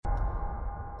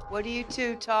What are you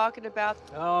two talking about?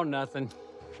 Oh, nothing.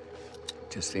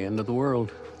 Just the end of the world.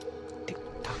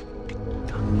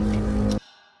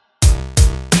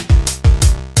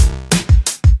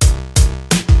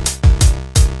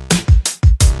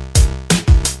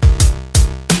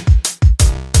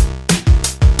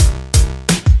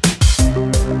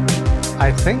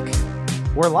 I think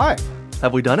we're live.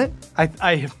 Have we done it?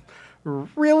 I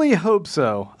really hope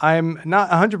so. I'm not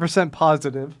 100%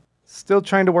 positive. Still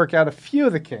trying to work out a few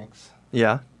of the kinks.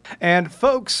 Yeah. And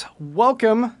folks,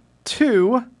 welcome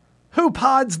to Who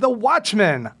Pods the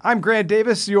Watchmen. I'm Grant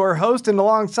Davis, your host, and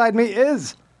alongside me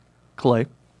is... Clay.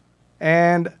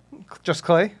 And just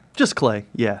Clay? Just Clay.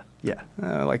 Yeah.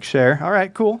 Like Cher. All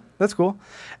right, cool. That's cool.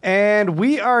 And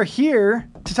we are here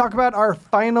to talk about our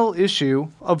final issue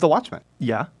of The Watchmen.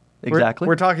 Yeah, exactly.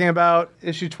 We're talking about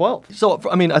issue 12. So,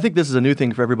 I think this is a new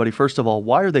thing for everybody. First of all,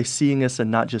 why are they seeing us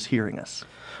and not just hearing us?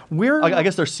 I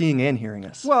guess they're seeing and hearing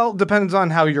us. Well, depends on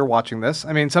how you're watching this.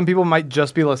 I mean, some people might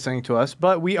just be listening to us,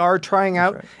 but we are trying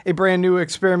out a brand new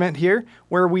experiment here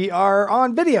where we are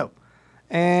on video.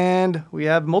 And we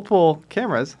have multiple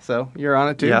cameras, so you're on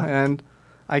it too. Yeah. And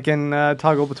I can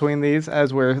toggle between these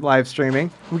as we're live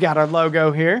streaming. We got our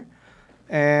logo here,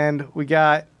 and we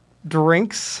got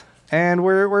drinks, and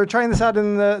we're trying this out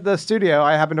in the studio.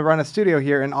 I happen to run a studio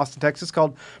here in Austin, Texas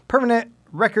called Permanent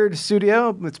Record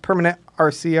Studio. It's Permanent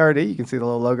RCRD. You can see the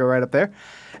little logo right up there.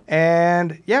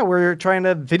 And yeah, we're trying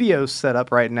to video set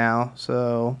up right now.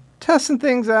 So testing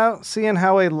things out, seeing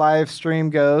how a live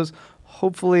stream goes.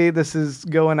 Hopefully this is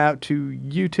going out to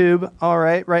YouTube all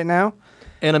right now.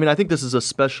 And I think this is a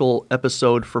special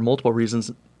episode for multiple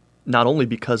reasons, not only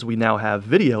because we now have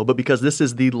video, but because this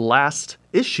is the last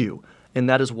issue. And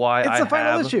that is why It's the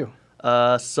final issue.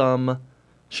 Some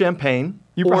champagne.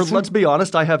 Let's be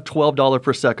honest, I have $12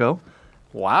 Prosecco.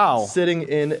 Wow. Sitting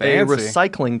in Fancy. a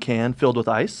recycling can filled with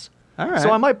ice. All right.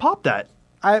 So I might pop that.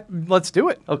 Let's do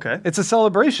it. Okay. It's a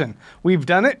celebration. We've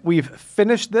done it. We've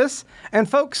finished this. And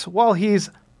folks, while he's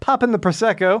popping the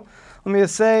Prosecco, let me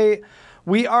just say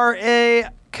we are a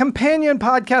companion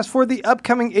podcast for the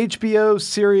upcoming HBO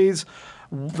series,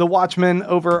 The Watchmen,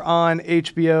 over on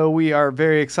HBO. We are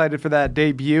very excited for that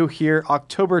debut here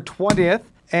October 20th.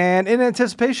 And in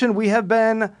anticipation, we have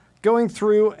been going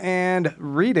through and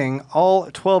reading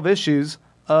all 12 issues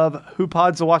of Who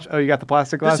Pods the Watch. Oh, you got the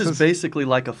plastic glasses? This is basically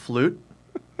like a flute.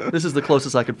 This is the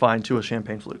closest I could find to a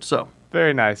champagne flute. So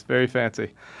very nice, very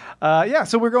fancy.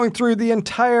 So we're going through the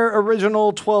entire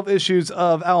original 12 issues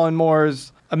of Alan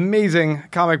Moore's amazing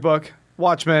comic book,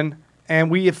 Watchmen, and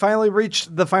we have finally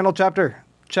reached the final chapter.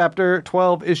 Chapter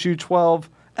 12, issue 12,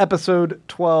 episode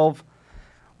 12.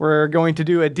 We're going to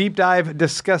do a deep dive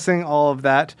discussing all of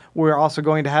that. We're also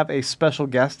going to have a special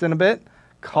guest in a bit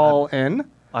call in.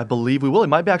 I believe we will. It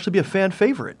might actually be a fan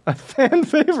favorite. A fan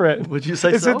favorite? Would you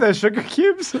say Is so? it the Sugar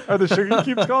Cubes? Are the Sugar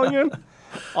Cubes calling in?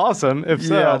 Awesome, if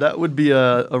so. Yeah, that would be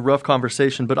a rough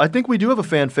conversation. But I think we do have a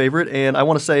fan favorite, and I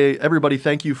want to say, everybody,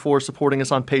 thank you for supporting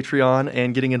us on Patreon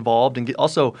and getting involved, and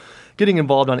also getting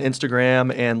involved on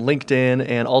Instagram and LinkedIn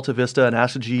and Alta Vista and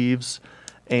Ask Jeeves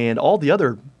and all the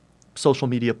other social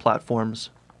media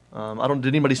platforms. Did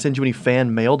anybody send you any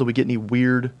fan mail? Did we get any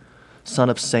weird Son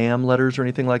of Sam letters or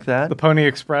anything like that? The Pony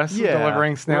Express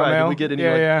delivering snail mail? Did we get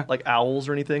any like owls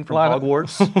or anything from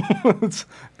Hogwarts?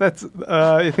 That's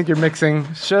I think you're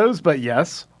mixing shows, but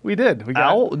yes, we did. We got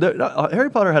owl? Harry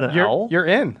Potter had an owl? You're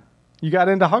in. You got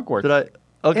into Hogwarts. Did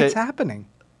I? Okay. It's happening.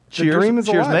 Cheers. The dream is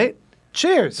Cheers, alive. mate.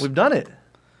 Cheers. We've done it.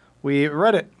 We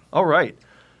read it. All right.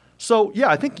 So, yeah,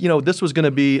 I think, this was going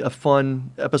to be a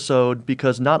fun episode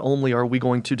because not only are we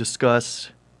going to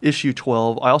discuss issue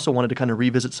 12, I also wanted to kind of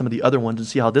revisit some of the other ones and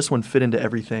see how this one fit into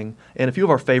everything, and a few of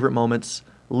our favorite moments,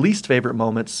 least favorite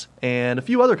moments, and a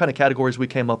few other kind of categories we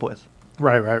came up with.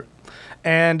 Right.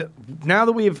 And now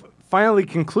that we've finally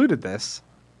concluded this,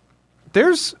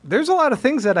 there's a lot of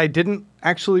things that I didn't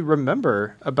actually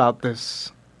remember about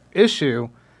this issue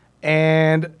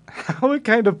and how it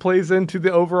kind of plays into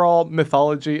the overall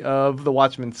mythology of the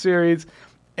Watchmen series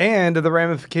and the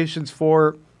ramifications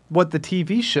for what the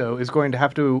TV show is going to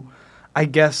have to, I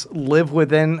guess, live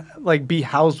within, like be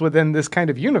housed within this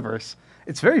kind of universe.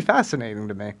 It's very fascinating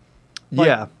to me.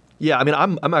 Yeah.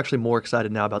 I'm actually more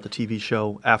excited now about the TV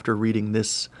show after reading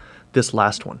this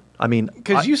last one.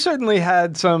 Because you certainly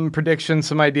had some predictions,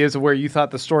 some ideas of where you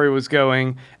thought the story was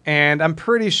going, and I'm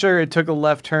pretty sure it took a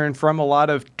left turn from a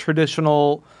lot of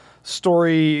traditional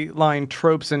storyline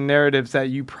tropes and narratives that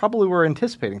you probably were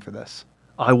anticipating for this.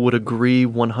 I would agree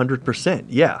 100%.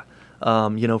 Yeah.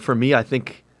 For me, I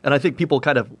think people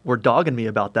kind of were dogging me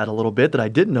about that a little bit, that I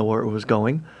didn't know where it was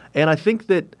going. And I think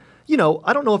that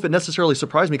I don't know if it necessarily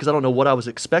surprised me because I don't know what I was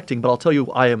expecting, but I'll tell you,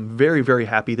 I am very, very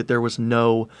happy that there was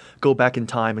no go back in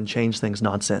time and change things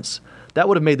nonsense. That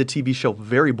would have made the TV show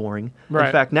very boring. Right.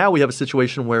 In fact, now we have a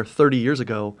situation where 30 years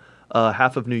ago,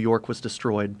 half of New York was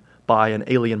destroyed by an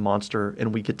alien monster,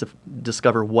 and we get to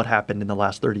discover what happened in the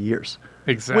last 30 years.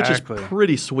 Exactly. Which is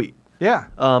pretty sweet. Yeah.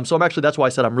 So that's why I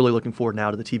said I'm really looking forward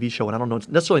now to the TV show, and I don't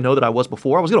necessarily know that I was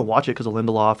before. I was going to watch it because of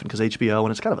Lindelof and because HBO,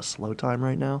 and it's kind of a slow time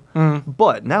right now.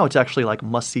 But now it's actually like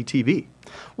must-see TV.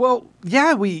 Well,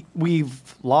 yeah, we've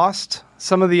lost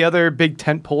some of the other big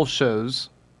tentpole shows.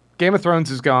 Game of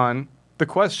Thrones is gone. The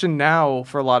question now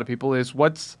for a lot of people is,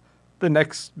 what's the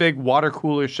next big water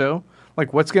cooler show?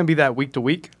 Like, what's going to be that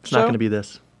week-to-week It's not going to be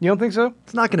this. You don't think so?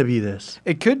 It's not going to be this.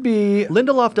 It could be.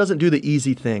 Lindelof doesn't do the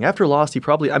easy thing. After Lost, he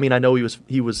probably. I mean, I know he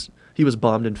was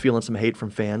bummed and feeling some hate from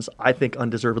fans. I think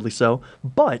undeservedly so.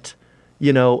 But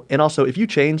and also if you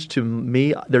change to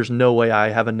me, there's no way I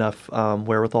have enough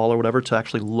wherewithal or whatever to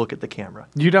actually look at the camera.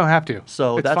 You don't have to.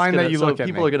 So it's that's fine that you so look at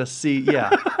people me. are gonna see. Yeah.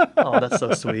 Oh, that's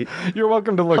so sweet. You're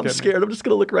welcome to look I'm at scared. me. I'm just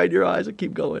gonna look right in your eyes and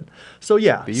keep going. So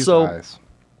yeah. These so eyes.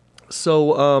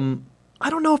 so I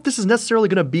don't know if this is necessarily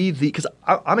gonna be because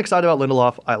I'm excited about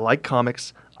Lindelof. I like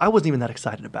comics. I wasn't even that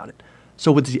excited about it.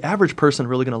 So was the average person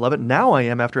really gonna love it? Now I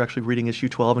am after actually reading issue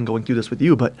 12 and going through this with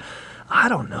you. But I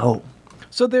don't know.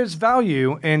 So there's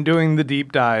value in doing the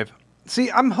deep dive. See,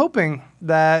 I'm hoping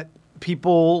that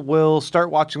people will start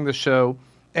watching the show,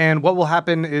 and what will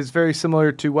happen is very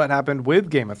similar to what happened with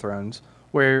Game of Thrones,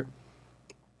 where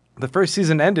the first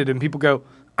season ended and people go,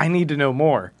 I need to know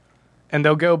more. And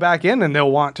they'll go back in and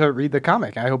they'll want to read the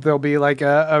comic. I hope there'll be like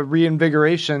a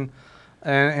reinvigoration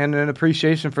and an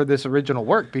appreciation for this original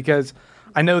work, because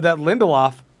I know that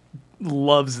Lindelof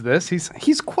loves this.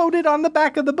 He's quoted on the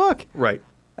back of the book Right.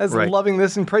 as Right. loving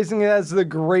this and praising it as the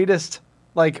greatest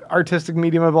artistic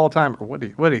medium of all time. Or what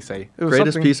did he say? It was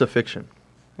Greatest something- piece of fiction.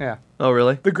 Yeah. Oh,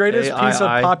 really? The greatest piece of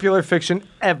AII. popular fiction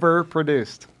ever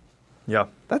produced. Yeah.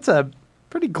 That's a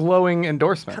pretty glowing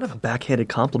endorsement. Kind of a backhanded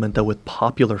compliment, though, with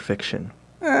popular fiction.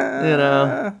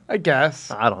 I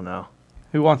guess. I don't know.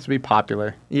 Who wants to be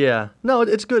popular? Yeah. No,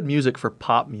 it's good music for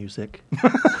pop music.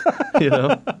 I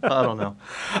don't know.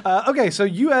 Okay, so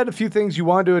you had a few things you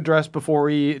wanted to address before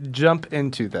we jump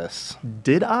into this.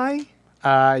 Did I?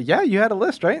 Yeah, you had a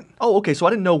list, right? Oh, okay. So I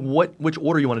didn't know which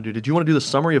order you want to do. Did you want to do the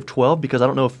summary of 12? Because I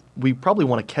don't know if we probably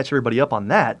want to catch everybody up on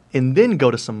that and then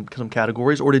go to some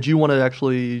categories, or did you want to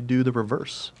actually do the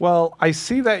reverse? Well, I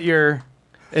see that you're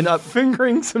And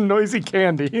fingering some noisy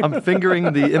candy. I'm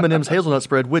fingering the M&M's hazelnut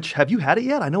spread. Which, have you had it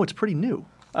yet? I know it's pretty new.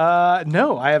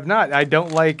 No, I have not. I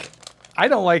don't like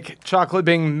chocolate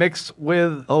being mixed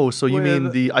with. Oh, so you mean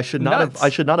with the I should not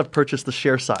nuts. have purchased the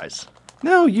share size.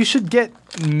 No, you should get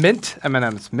mint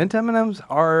M&Ms. Mint M&Ms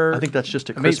are. I think that's just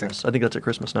at amazing. Christmas. I think that's at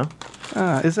Christmas, no?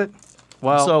 Is it?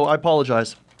 Well, So I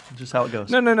apologize. Just how it goes.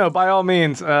 no. By all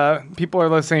means, people are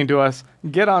listening to us.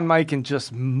 Get on mic and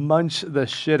just munch the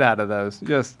shit out of those.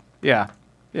 Just yeah.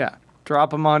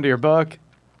 Drop them onto your book.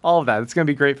 All of that. It's going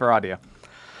to be great for audio.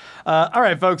 All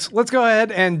right, folks. Let's go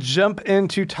ahead and jump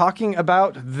into talking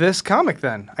about this comic.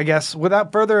 Then, I guess,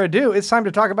 without further ado, it's time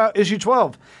to talk about issue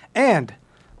 12. And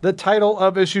the title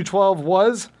of issue 12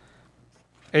 was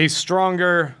 "A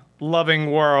Stronger,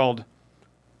 Loving World,"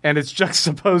 and it's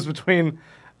juxtaposed between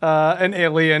an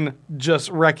alien just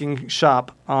wrecking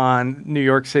shop on New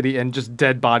York City and just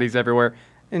dead bodies everywhere,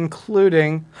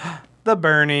 including the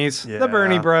Bernies, the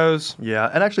Bernie Bros. Yeah,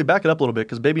 and actually back it up a little bit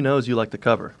because Baby knows you like the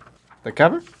cover. The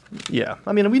cover? Yeah,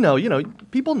 I mean we know,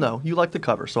 people know you like the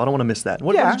cover, so I don't want to miss that.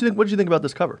 What Yeah. did you think? What did you think about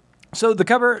this cover? So the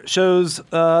cover shows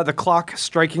the clock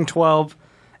striking 12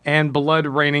 and blood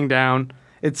raining down.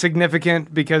 It's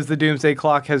significant because the Doomsday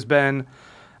Clock has been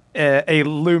a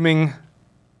looming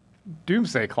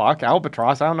Doomsday Clock,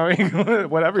 albatross, I don't know,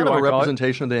 whatever you Kind of a want to call it.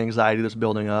 representation of the anxiety that's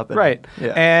building up. And, Right.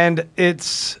 Yeah. And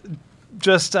it's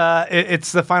just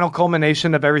it's the final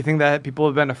culmination of everything that people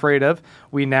have been afraid of.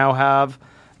 We now have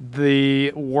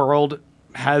the world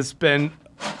has been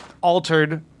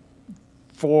altered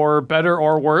for better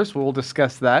or worse. We'll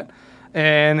discuss that.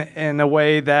 And in a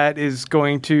way that is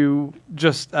going to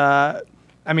just now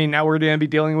we're going to be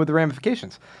dealing with the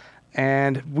ramifications.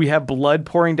 And we have blood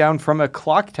pouring down from a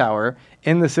clock tower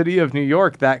in the city of New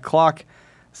York. That clock.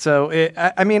 So,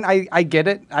 I get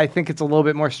it. I think it's a little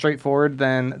bit more straightforward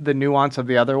than the nuance of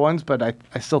the other ones, but I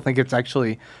still think it's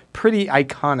actually pretty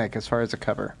iconic as far as a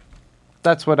cover.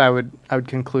 That's what I would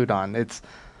conclude on. It's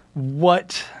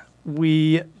what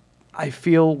I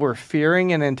feel we're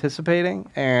fearing and anticipating,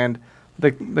 and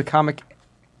the comic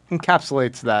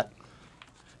encapsulates that.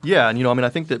 Yeah, and I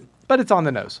think that But it's on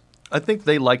the nose. I think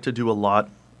they like to do a lot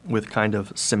with kind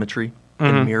of symmetry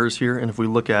and mirrors here. And if we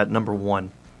look at number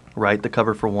 1, right, the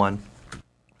cover for 1,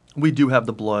 we do have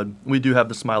the blood. We do have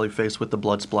the smiley face with the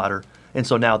blood splatter. And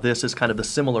so now this is kind of the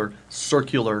similar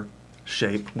circular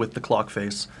shape with the clock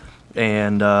face.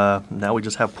 And now we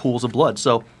just have pools of blood.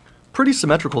 So pretty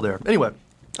symmetrical there. Anyway,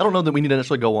 I don't know that we need to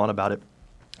necessarily go on about it.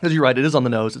 Because you're right, it is on the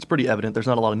nose. It's pretty evident. There's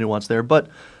not a lot of nuance there. But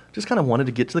just kind of wanted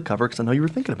to get to the cover because I know you were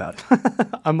thinking about it.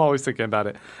 I'm always thinking about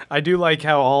it. I do like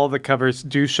how all the covers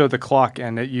do show the clock,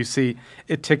 and you see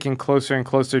it ticking closer and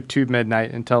closer to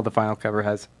midnight until the final cover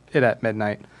has it at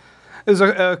midnight. It's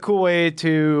a cool way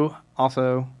to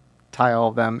also tie all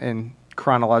of them in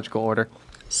chronological order.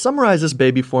 Summarize this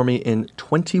baby for me in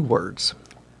 20 words.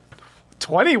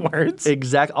 20 words?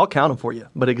 I'll count them for you,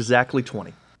 but exactly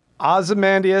 20.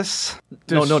 Ozymandias.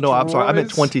 No, I'm sorry. I meant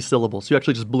 20 syllables. You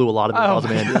actually just blew a lot of it with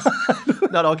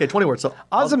Ozymandias. No, okay, 20 words. So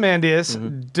Ozymandias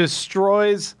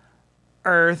destroys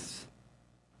Earth,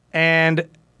 and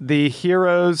the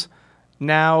heroes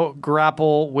now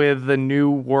grapple with the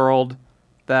new world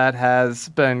that has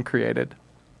been created.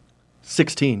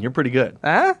 16. You're pretty good.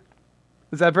 Huh?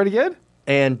 Is that pretty good?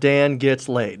 And Dan gets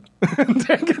laid.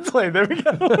 Dan gets laid. There we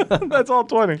go. That's all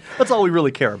 20. That's all we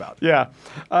really care about. Yeah.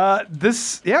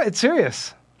 It's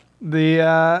serious.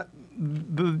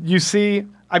 You see,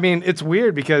 I mean, it's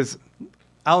weird because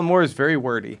Alan Moore is very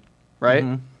wordy, right?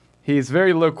 Mm-hmm. He's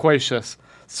very loquacious.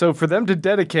 So for them to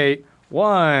dedicate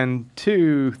 1,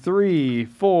 2, 3,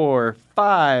 4,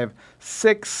 5,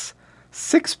 6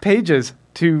 pages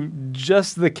to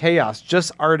just the chaos,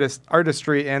 just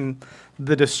artistry, and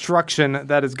the destruction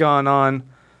that has gone on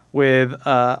with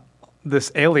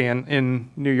this alien in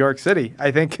New York City.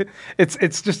 I think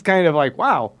it's just kind of like,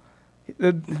 wow.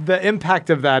 The impact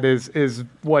of that is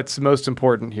what's most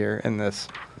important here in this.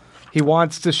 He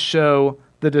wants to show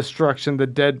the destruction, the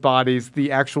dead bodies,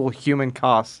 the actual human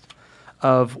cost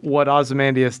of what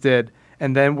Ozymandias did.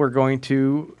 And then we're going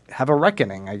to have a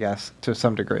reckoning, I guess, to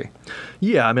some degree.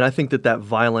 Yeah, I mean, I think that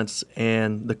violence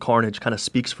and the carnage kind of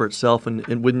speaks for itself.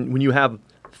 And when you have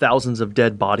thousands of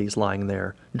dead bodies lying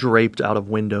there, draped out of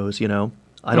windows,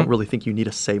 I don't really think you need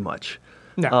to say much.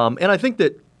 No. And I think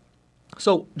that,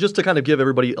 so just to kind of give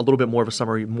everybody a little bit more of a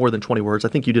summary, more than 20 words, I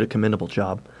think you did a commendable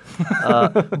job.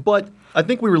 But I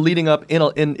think we were leading up,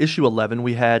 in issue 11,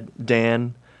 we had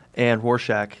Dan and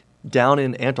Rorschach down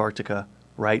in Antarctica,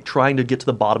 right, trying to get to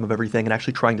the bottom of everything and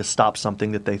actually trying to stop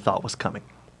something that they thought was coming.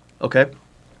 Okay?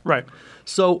 Right.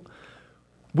 So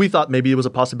we thought maybe it was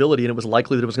a possibility and it was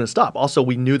likely that it was going to stop. Also,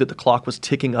 we knew that the clock was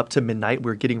ticking up to midnight.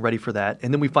 We were getting ready for that.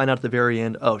 And then we find out at the very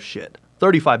end, oh shit,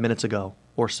 35 minutes ago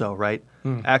or so, right?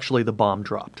 Actually, the bomb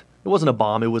dropped. It wasn't a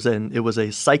bomb. It was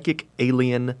a psychic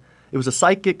alien. It was a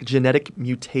psychic genetic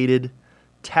mutated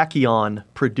tachyon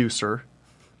producer.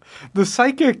 The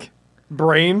psychic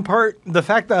brain part, the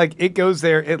fact that it goes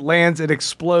there, it lands, it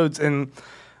explodes, and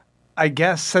I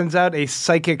guess sends out a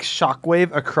psychic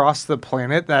shockwave across the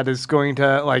planet that is going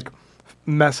to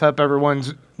mess up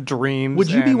everyone's dreams. Would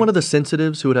you be one of the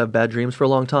sensitives who would have bad dreams for a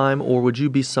long time, or would you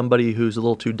be somebody who's a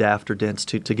little too daft or dense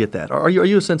to get that? Are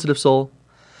you a sensitive soul?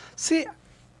 See,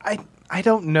 I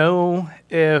don't know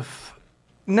if...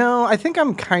 No, I think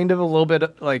I'm kind of a little bit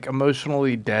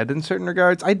emotionally dead in certain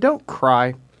regards. I don't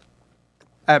cry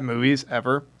at movies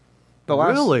ever.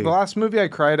 Really? The last movie I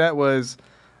cried at was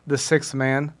The Sixth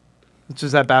Man, which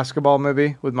is that basketball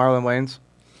movie with Marlon Wayans.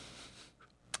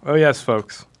 Oh yes,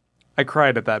 folks. I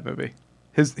cried at that movie.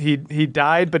 He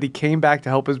died, but he came back to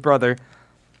help his brother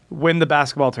win the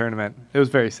basketball tournament. It was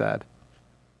very sad.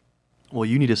 Well,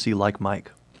 you need to see Like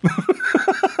Mike.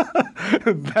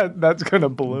 That's gonna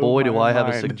blow. Boy, do I mind. have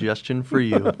a suggestion for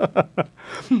you.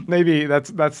 Maybe that's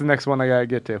the next one I gotta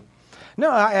get to. No,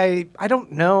 I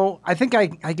don't know. I think I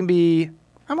can be.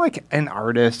 I'm like an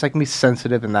artist. I can be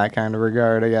sensitive in that kind of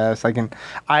regard, I guess. I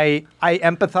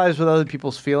empathize with other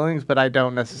people's feelings, but I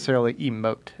don't necessarily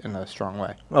emote in a strong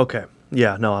way. Okay.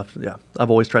 Yeah, no,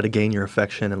 I've always tried to gain your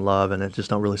affection and love, and I just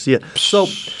don't really see it. So,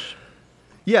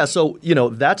 yeah, so,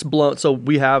 that's blown. So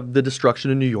we have the destruction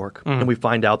in New York, and we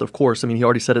find out, of course, he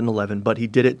already said it in 11, but he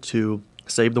did it to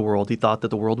save the world. He thought that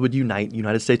the world would unite,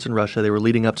 United States and Russia. They were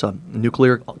leading up to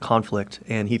nuclear conflict,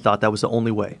 and he thought that was the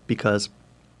only way because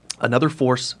another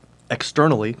force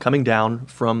externally coming down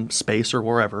from space or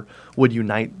wherever would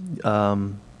unite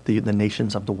the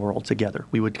nations of the world together.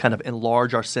 We would kind of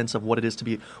enlarge our sense of what it is to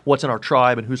be, what's in our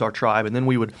tribe and who's our tribe, and then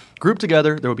we would group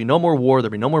together. There would be no more war.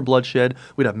 There'd be no more bloodshed.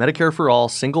 We'd have Medicare for all,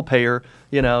 single payer.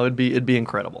 It'd be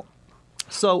incredible.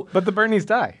 So, but the Bernies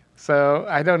die. So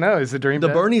I don't know. Is the dream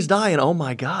dead? Bernies die, and oh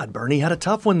my God, Bernie had a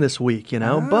tough one this week.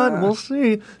 But we'll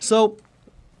see. So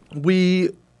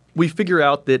we figure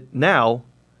out that now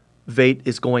Veidt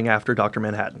is going after Dr.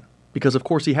 Manhattan. Because, of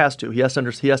course, he has to. He has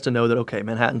to know that, okay,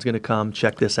 Manhattan's going to come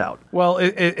check this out. Well,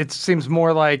 it seems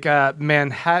more like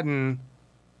Manhattan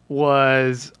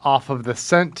was off of the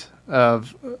scent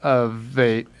of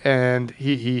Veidt, and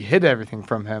he hid everything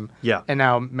from him. Yeah. And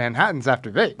now Manhattan's after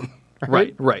Veidt.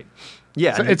 Right.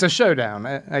 Yeah. So it's a showdown,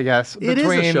 I guess. It is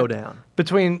a showdown.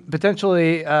 Between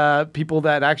potentially people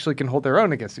that actually can hold their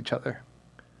own against each other.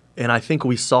 And I think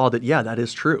we saw that, yeah, that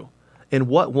is true. And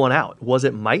what won out? Was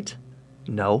it might?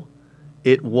 No.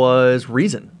 It was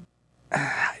reason.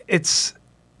 It's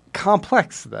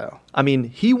complex, though. I mean,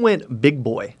 he went big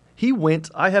boy.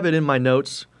 I have it in my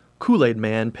notes, Kool-Aid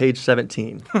Man, page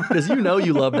 17. Because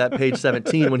you love that page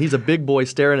 17 when he's a big boy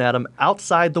staring at him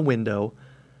outside the window.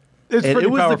 It's and pretty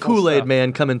it was the powerful Kool-Aid stuff.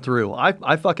 Man coming through.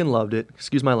 I fucking loved it.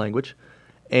 Excuse my language.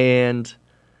 And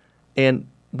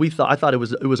I thought it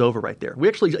was over right there. We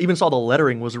actually even saw the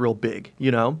lettering was real big,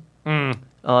 It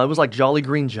was like Jolly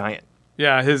Green Giant.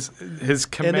 Yeah, his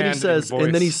command.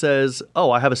 And then he says,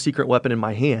 "Oh, I have a secret weapon in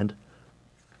my hand."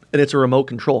 And it's a remote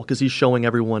control because he's showing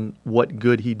everyone what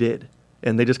good he did.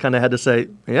 And they just kind of had to say,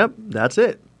 "Yep, that's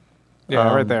it."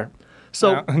 Yeah, right there.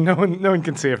 So no one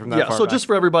can see it from that far so back. just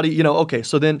for everybody, okay,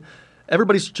 so then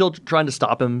everybody's still trying to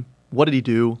stop him. What did he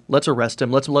do? Let's arrest him.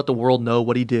 Let's let the world know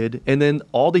what he did. And then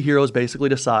all the heroes basically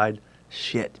decide,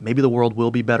 shit, maybe the world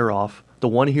will be better off. The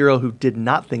one hero who did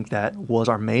not think that was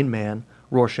our main man,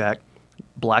 Rorschach.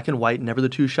 Black and white, never the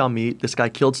two shall meet. This guy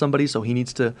killed somebody, so he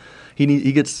gets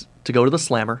to go to the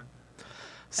slammer.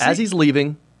 As he's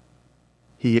leaving,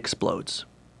 he explodes.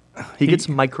 He gets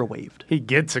microwaved. He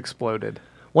gets exploded.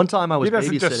 One time I was He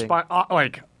doesn't just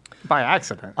babysitting. by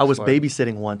accident. I was explode.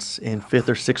 babysitting once in 5th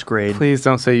or 6th grade. Please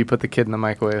don't say you put the kid in the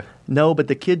microwave. No, but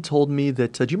the kid told me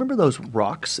that, do you remember those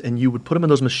rocks? And you would put them in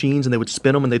those machines and they would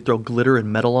spin them and they'd throw glitter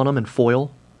and metal on them and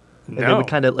foil? And No.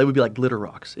 it would be like glitter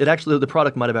rocks. The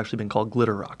product might have actually been called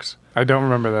glitter rocks. I don't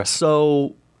remember this.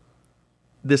 So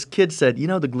this kid said,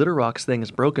 the glitter rocks thing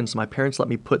is broken, so my parents let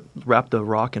me wrap the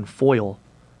rock in foil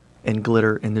and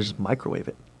glitter and just microwave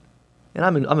it. And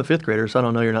I'm a 5th grader, so I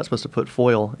don't know you're not supposed to put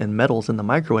foil and metals in the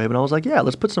microwave. And I was like, yeah,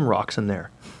 let's put some rocks in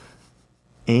there.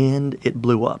 And it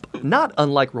blew up. Not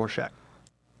unlike Rorschach.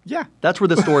 Yeah. That's where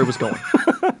the story was going.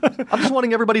 I'm just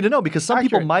wanting everybody to know because some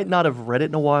people Accurate. might not have read it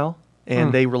in a while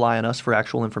and they rely on us for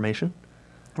actual information.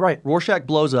 Right. Rorschach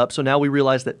blows up, so now we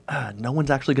realize that no one's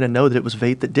actually going to know that it was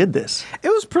Veidt that did this. It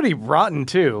was pretty rotten,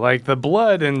 too. Like, the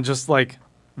blood and just,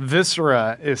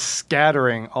 viscera is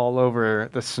scattering all over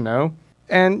the snow.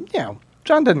 And,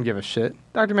 John doesn't give a shit.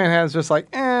 Dr. Manhattan's just like,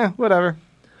 whatever.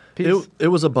 Peace. It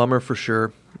was a bummer for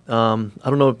sure. I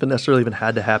don't know if it necessarily even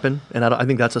had to happen, and I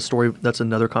think that's a story. That's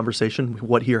another conversation.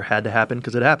 What here had to happen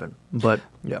because it happened. But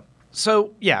yeah,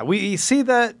 So, we see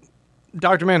that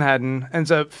Dr. Manhattan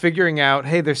ends up figuring out,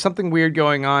 hey, there's something weird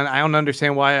going on. I don't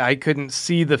understand why I couldn't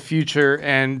see the future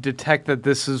and detect that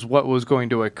this is what was going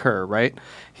to occur, right?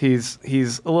 He's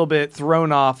a little bit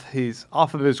thrown off. He's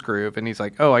off of his groove, and he's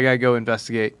like, oh, I got to go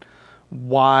investigate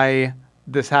why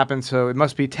this happened. So it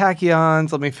must be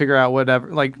tachyons. Let me figure out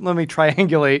whatever. Let me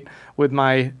triangulate with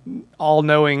my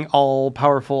all-knowing,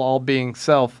 all-powerful, all-being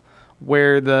self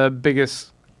where the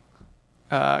biggest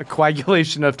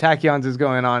coagulation of tachyons is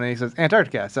going on, and he says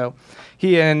Antarctica. So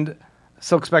he and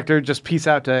Silk Spectre just peace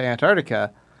out to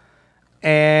Antarctica,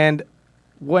 and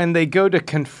when they go to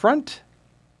confront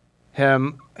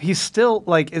him, he's still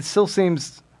it still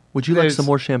seems. Would you like some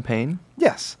more champagne?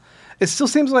 Yes, it still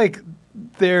seems like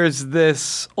there's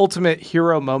this ultimate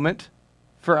hero moment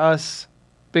for us,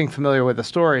 being familiar with the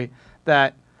story,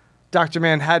 that Dr.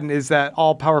 Manhattan is that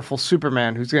all-powerful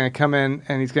Superman who's going to come in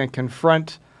and he's going to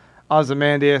confront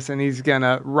Ozymandias, and he's going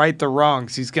to right the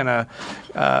wrongs. He's going to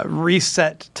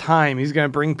reset time. He's going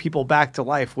to bring people back to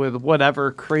life with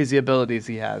whatever crazy abilities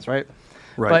he has, right?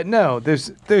 Right. But no,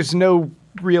 there's no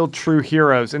real true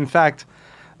heroes. In fact,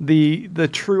 the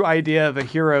true idea of a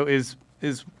hero is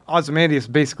Ozymandias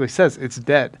basically says it's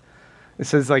dead. It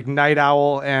says Night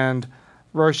Owl and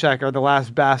Rorschach are the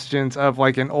last bastions of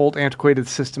an old antiquated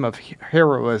system of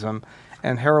heroism,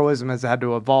 and heroism has had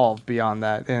to evolve beyond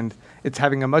that, and it's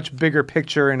having a much bigger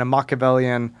picture and a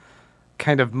Machiavellian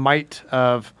kind of might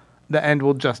of the end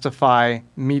will justify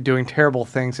me doing terrible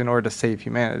things in order to save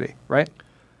humanity, right?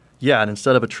 Yeah, and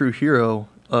instead of a true hero,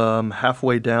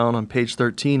 halfway down on page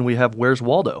 13, we have Where's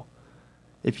Waldo?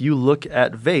 If you look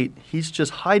at Veidt, he's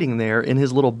just hiding there in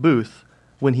his little booth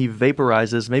when he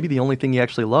vaporizes maybe the only thing he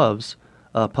actually loves,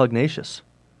 Pugnacious,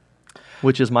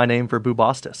 which is my name for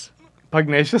Bubastis.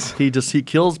 Pugnacious. He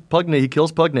kills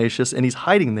Pugnacious, and he's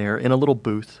hiding there in a little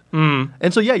booth.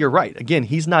 And so yeah, you're right. Again,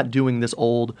 he's not doing this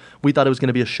old. We thought it was going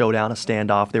to be a showdown, a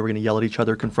standoff. They were going to yell at each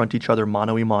other, confront each other,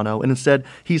 mano y mano, and instead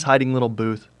he's hiding in a little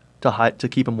booth to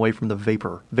keep him away from the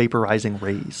vaporizing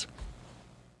rays.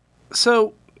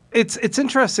 So it's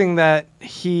interesting that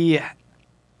he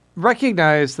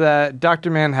recognized that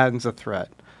Dr. Manhattan's a threat,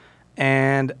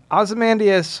 and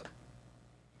Ozymandias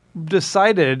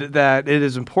decided that it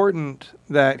is important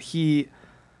that he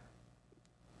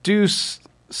do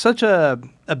such a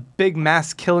big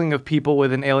mass killing of people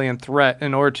with an alien threat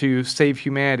in order to save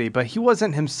humanity, but he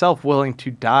wasn't himself willing to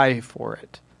die for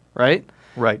it, right?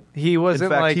 Right. He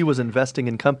wasn't. In fact, like, he was investing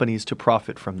in companies to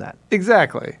profit from that.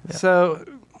 Exactly. Yeah. So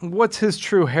what's his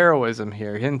true heroism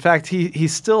here? In fact, he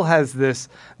still has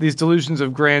these delusions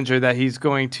of grandeur that he's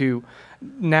going to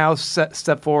now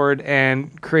step forward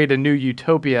and create a new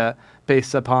utopia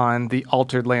based upon the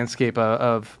altered landscape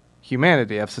of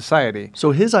humanity, of society.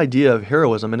 So his idea of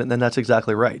heroism, and that's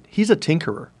exactly right. He's a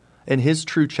tinkerer, and his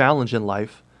true challenge in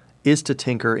life is to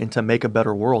tinker and to make a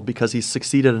better world because he's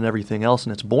succeeded in everything else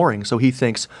and it's boring. So he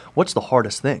thinks, what's the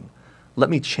hardest thing? Let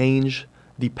me change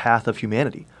the path of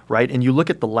humanity, right? And you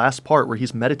look at the last part where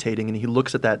he's meditating and he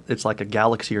looks at that, it's like a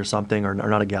galaxy or something, or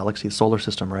not a galaxy, a solar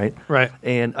system, right? Right.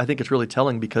 And I think it's really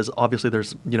telling because obviously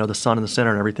there's, the sun in the center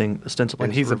and everything ostensibly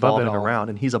And he's revolving above it all. around,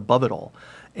 and he's above it all.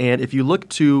 And if you look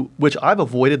to, which I've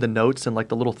avoided the notes and like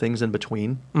the little things in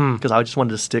between because I just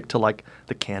wanted to stick to like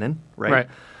the canon, right? Right.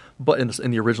 But in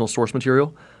the original source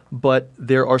material, but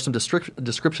there are some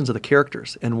descriptions of the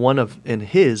characters, and in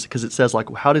his, because it says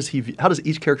like how does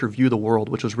each character view the world,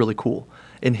 which was really cool.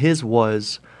 And his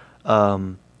was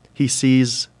he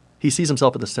sees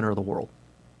himself at the center of the world,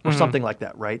 or something like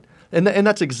that, right? And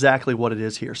that's exactly what it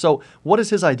is here. So what is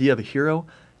his idea of a hero?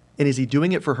 And is he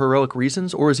doing it for heroic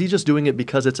reasons, or is he just doing it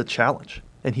because it's a challenge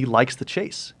and he likes the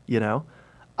chase? I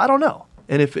don't know.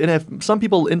 And if some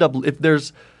people end up if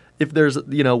there's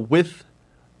with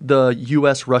the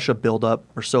U.S.-Russia buildup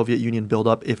or Soviet Union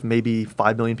buildup, if maybe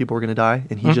 5 million people were going to die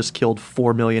and he just killed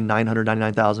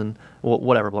 4,999,000,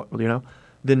 whatever,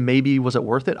 then maybe was it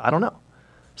worth it? I don't know.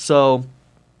 So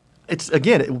it's,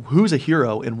 again, who's a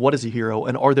hero and what is a hero,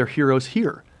 and are there heroes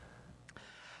here?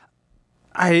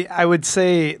 I would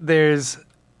say there's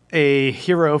a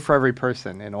hero for every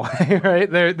person in a way, right?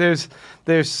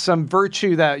 There's some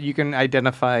virtue that you can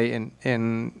identify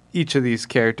in each of these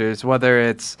characters, whether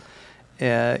it's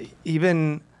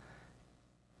even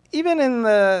in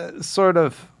the sort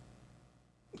of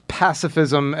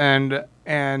pacifism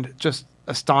and just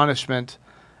astonishment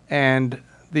and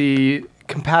the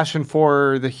compassion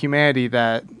for the humanity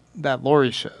that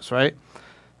Laurie shows, right?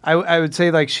 I would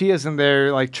say like she isn't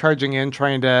there like charging in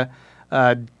trying to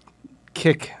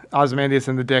kick Ozymandias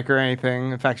in the dick or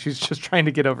anything. In fact, she's just trying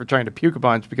to puke a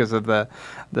bunch because of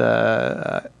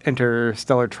the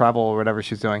interstellar travel or whatever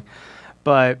she's doing.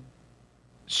 But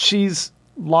she's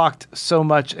locked so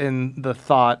much in the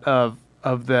thought of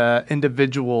the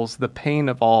individuals, the pain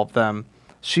of all of them.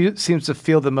 She seems to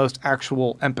feel the most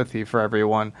actual empathy for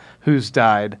everyone who's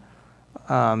died,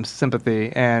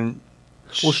 sympathy. And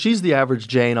well, she's the average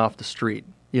Jane off the street,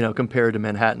 compared to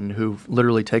Manhattan, who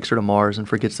literally takes her to Mars and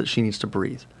forgets that she needs to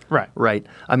breathe. Right. Right.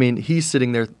 I mean, he's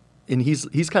sitting there and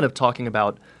he's kind of talking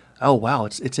about, oh wow,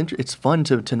 it's fun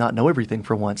to not know everything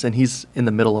for once, and he's in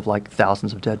the middle of like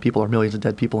thousands of dead people or millions of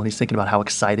dead people, and he's thinking about how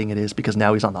exciting it is because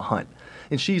now he's on the hunt,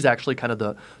 and she's actually kind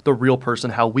of the real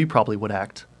person, how we probably would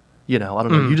act. I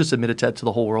don't know. You just admitted to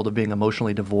the whole world of being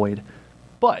emotionally devoid,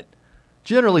 but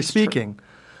generally speaking,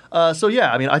 so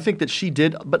yeah, I mean, I think that she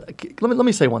did. But let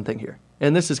me say one thing here,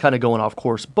 and this is kind of going off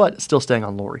course, but still staying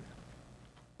on Laurie.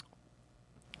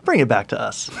 Bring it back to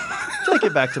us. Take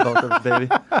it back to both of us, baby.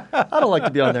 I don't like to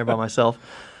be on there by myself.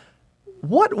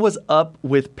 What was up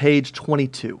with page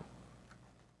 22?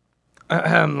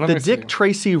 The Dick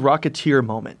Tracy Rocketeer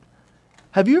moment.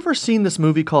 Have you ever seen this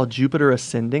movie called Jupiter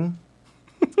Ascending?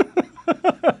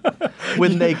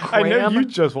 When they cram, I know you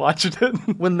just watched it.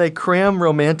 when they cram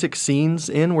romantic scenes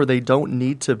in where they don't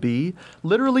need to be.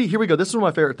 Literally, here we go. This is one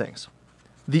of my favorite things.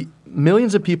 The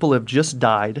millions of people have just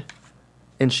died,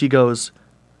 and she goes,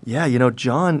 yeah,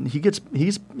 John, he got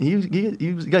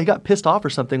pissed off or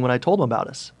something when I told him about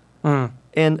us.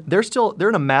 And they're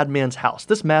in a madman's house.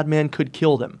 This madman could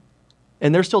kill them.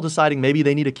 And they're still deciding maybe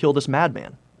they need to kill this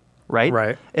madman. Right?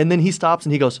 Right. And then he stops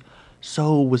and he goes,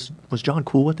 so was John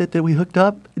cool with it that we hooked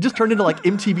up? It just turned into like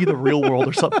MTV The Real World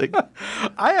or something.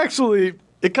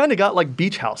 It kind of got like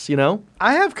Beach House,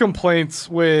 I have complaints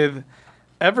with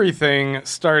everything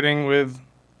starting with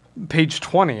page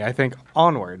 20, I think,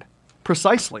 onward.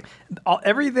 Precisely.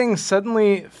 Everything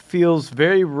suddenly feels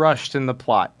very rushed in the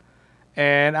plot.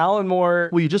 And Alan Moore,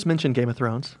 Well, you just mentioned Game of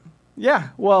Thrones. yeah,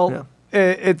 well,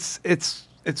 it's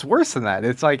worse than that.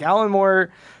 It's like Alan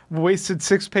Moore wasted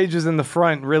 6 pages in the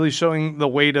front really showing the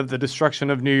weight of the destruction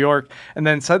of New York, and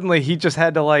then suddenly he just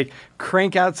had to like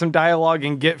crank out some dialogue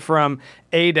and get from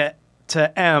A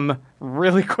to M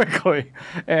really quickly.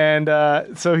 And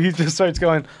so he just starts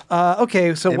going,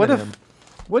 okay, so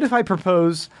what if I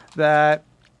propose that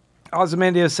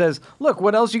Ozymandias says, look,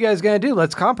 what else you guys going to do?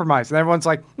 Let's compromise. And everyone's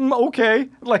like, okay,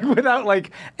 like without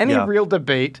like any real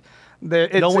debate.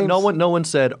 No one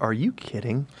said, "Are you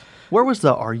kidding?" Where was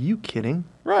the "Are you kidding?"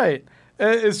 Right.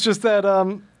 It's just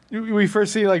that we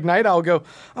first see like Night Owl go,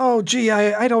 oh, gee,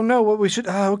 I don't know what we should.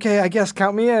 Okay, I guess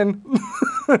count me in.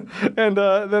 And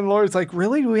then Laura's like,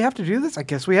 really? Do we have to do this? I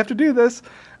guess we have to do this.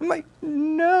 I'm like,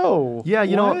 no. Yeah,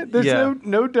 you know, there's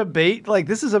no debate. Like,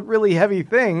 this is a really heavy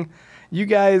thing. You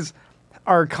guys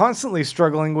are constantly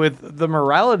struggling with the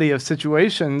morality of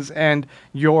situations and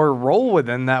your role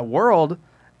within that world.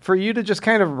 For you to just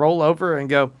kind of roll over and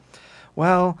go,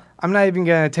 well, I'm not even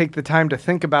going to take the time to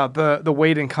think about the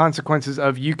weight and consequences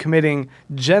of you committing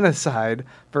genocide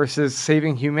versus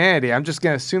saving humanity. I'm just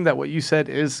going to assume that what you said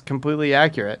is completely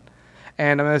accurate.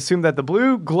 And I'm going to assume that the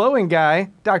blue glowing guy,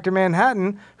 Dr.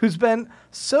 Manhattan, who's been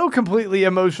so completely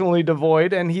emotionally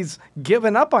devoid and he's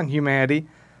given up on humanity,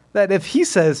 that if he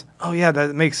says, oh yeah,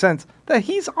 that makes sense, that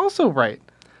he's also right.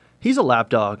 He's a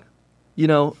lapdog. You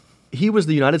know, he was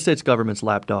the United States government's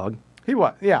lapdog. He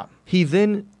was, yeah. He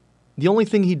then, the only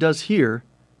thing he does here,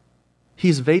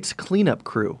 he's Vate's cleanup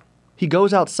crew. He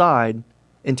goes outside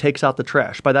and takes out the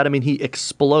trash. By that I mean he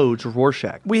explodes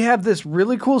Rorschach. We have this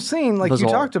really cool scene, like Bizarre.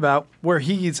 you talked about, where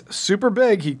he's super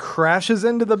big. He crashes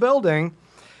into the building,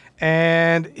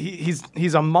 and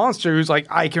he's a monster who's like,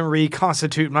 I can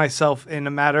reconstitute myself in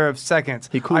a matter of seconds.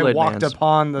 He Kool-Aid I walked Mans.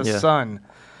 upon the sun.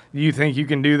 You think you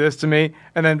can do this to me?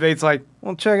 And then Vate's like,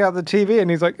 well, check out the TV.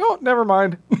 And he's like, oh, never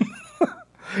mind.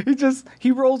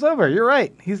 He rolls over. You're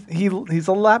right. He's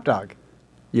a lapdog.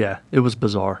 Yeah, it was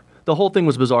bizarre. The whole thing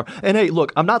was bizarre. And hey,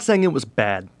 look, I'm not saying it was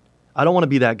bad. I don't want to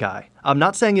be that guy. I'm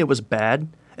not saying it was bad,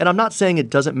 and I'm not saying it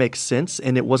doesn't make sense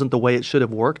and it wasn't the way it should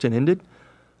have worked and ended.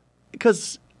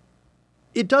 Because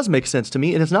it does make sense to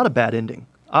me, and it's not a bad ending.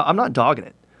 I'm not dogging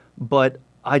it. But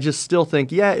I just still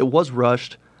think, yeah, it was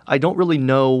rushed. I don't really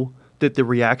know that the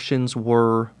reactions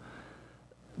were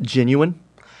genuine.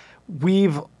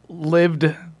 We've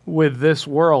lived with this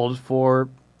world for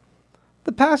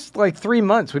the past like 3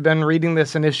 months. We've been reading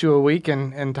this an issue a week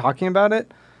and talking about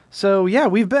it. So yeah,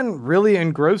 we've been really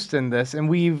engrossed in this, and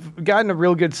we've gotten a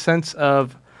real good sense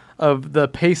of the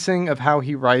pacing of how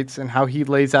he writes and how he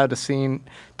lays out a scene,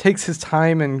 takes his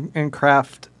time and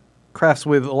crafts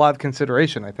with a lot of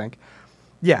consideration, I think.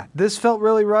 Yeah, this felt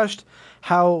really rushed.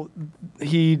 How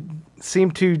he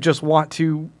seemed to just want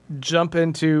to jump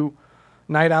into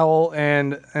Night Owl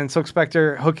and Silk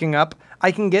Spectre hooking up.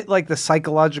 I can get like the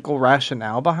psychological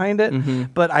rationale behind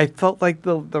it, but I felt like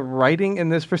the writing in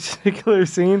this particular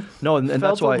scene and felt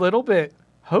that's why a little bit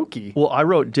hokey. Well, I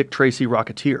wrote Dick Tracy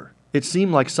Rocketeer. It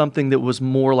seemed like something that was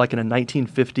more like in a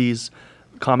 1950s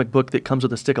comic book that comes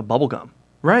with a stick of bubble gum.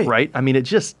 Right. Right? I mean, it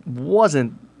just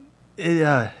wasn't,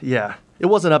 it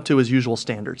wasn't up to his usual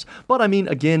standards. But I mean,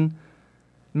 again,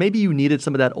 maybe you needed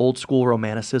some of that old school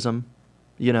romanticism.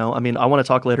 You know, I mean, I want to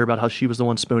talk later about how she was the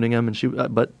one spooning him,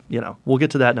 and but you know, we'll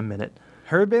get to that in a minute.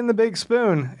 Her being the big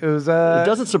spoon, it was. It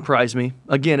doesn't surprise me.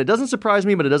 Again, it doesn't surprise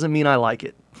me, but it doesn't mean I like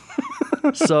it.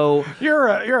 So you're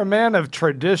a man of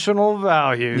traditional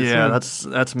values. Yeah,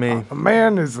 that's me. A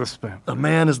man is the spoon. A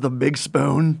man is the big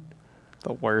spoon.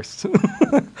 The worst.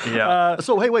 Yeah.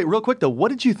 So hey, wait, real quick though, what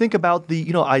did you think about the?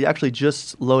 You know, I actually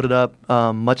just loaded up,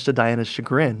 much to Diana's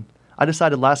chagrin. I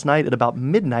decided last night at about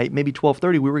midnight, maybe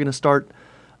 12:30, we were going to start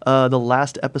the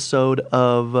last episode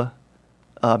of.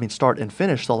 Start and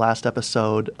finish the last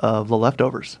episode of The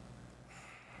Leftovers.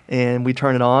 And we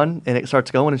turn it on, and it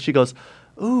starts going, and she goes,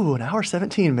 ooh, an hour,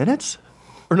 17 minutes?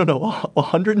 Or no,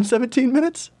 117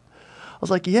 minutes? I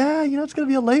was like, yeah, you know, it's going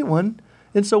to be a late one.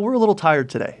 And so we're a little tired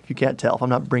today, if you can't tell, if I'm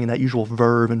not bringing that usual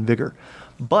verve and vigor.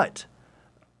 But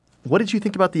what did you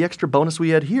think about the extra bonus we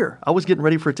had here? I was getting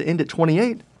ready for it to end at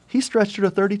 28. He stretched it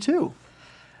to 32.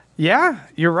 Yeah,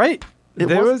 you're right.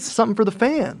 There was something for the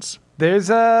fans. There's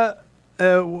a...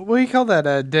 what do you call that?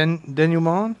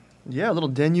 Denouement? Yeah, a little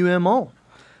denouement.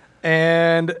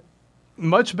 And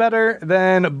much better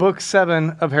than book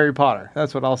 7 of Harry Potter.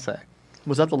 That's what I'll say.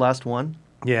 Was that the last one?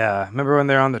 Yeah. Remember when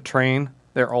they're on the train?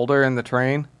 They're older in the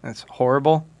train? It's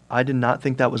horrible. I did not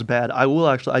think that was bad. I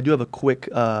do have a quick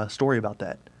story about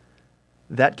that.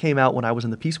 That came out when I was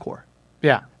in the Peace Corps.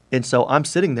 Yeah. And so I'm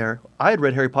sitting there. I had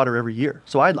read Harry Potter every year.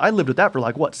 So I lived with that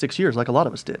for 6 years, like a lot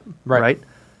of us did. Right.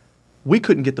 We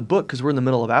couldn't get the book because we're in the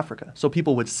middle of Africa. So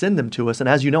people would send them to us. And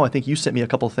as you know, I think you sent me a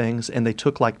couple things, and they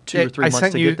took 2 or 3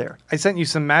 months to get there. I sent you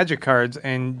some magic cards,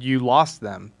 and you lost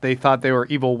them. They thought they were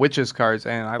evil witches cards,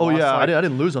 and I lost. I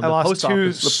didn't lose them. I The lost post 2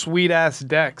 office- sweet ass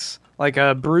decks, like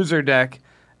a bruiser deck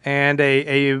and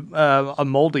a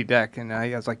moldy deck, and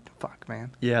I was like, "Fuck,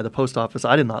 man." Yeah, the post office.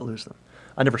 I did not lose them.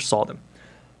 I never saw them.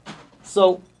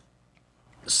 So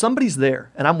somebody's there,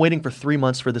 and I'm waiting for 3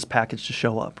 months for this package to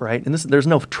show up, right? And there's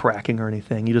no tracking or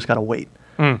anything. You just got to wait.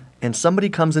 And somebody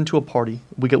comes into a party.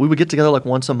 We would get together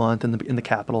once a month in the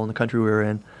capital, in the country we were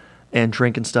in, and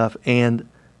drink and stuff. And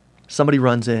somebody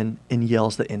runs in and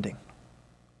yells the ending.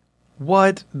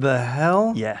 What the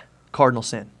hell? Yeah, cardinal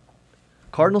sin.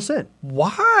 Cardinal sin.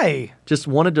 Why? Just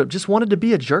wanted to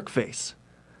be a jerk face,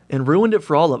 and ruined it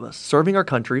for all of us, serving our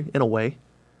country in a way,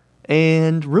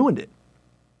 and ruined it.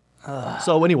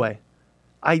 So anyway,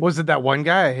 Was it that one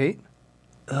guy I hate?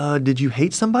 did you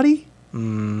hate somebody?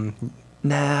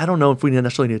 Nah, I don't know if we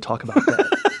necessarily need to talk about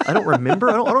that. I don't remember.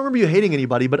 I don't remember you hating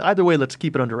anybody, but either way, let's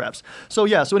keep it under wraps. So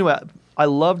yeah. So anyway, I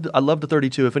loved the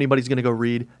 32. If anybody's going to go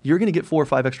read, you're going to get 4 or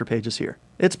 5 extra pages here.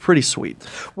 It's pretty sweet.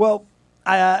 Well,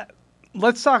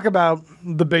 let's talk about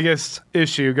the biggest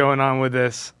issue going on with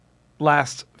this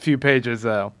last few pages,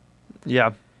 though.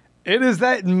 Yeah. It is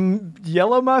that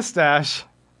yellow mustache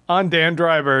on Dan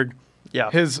Dryberg.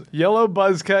 Yeah. His yellow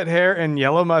buzz cut hair and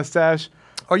yellow mustache.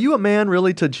 Are you a man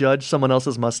really to judge someone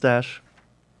else's mustache?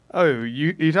 Oh,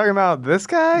 you talking about this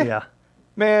guy? Yeah.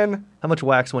 Man, How much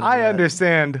wax went into I that?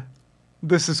 understand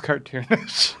this is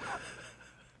cartoonish.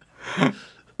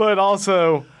 But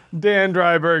also, Dan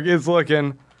Dryberg is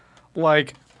looking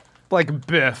like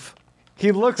Biff.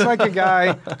 He looks like a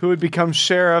guy who would become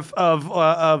sheriff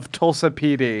of Tulsa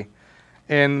PD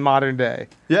in modern day.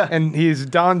 Yeah. And he's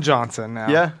Don Johnson now.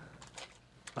 Yeah.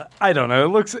 I don't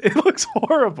know. It looks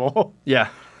horrible. Yeah.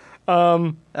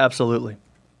 Absolutely.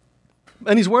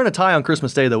 And he's wearing a tie on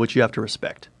Christmas Day, though, which you have to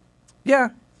respect. Yeah.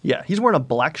 Yeah, he's wearing a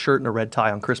black shirt and a red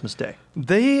tie on Christmas Day.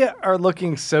 They are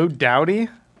looking so dowdy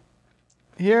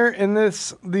here in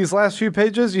these last few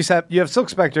pages. You have Silk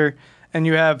Spectre and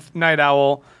you have Night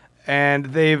Owl, and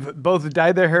they've both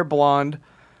dyed their hair blonde,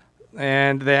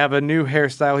 and they have a new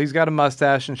hairstyle. He's got a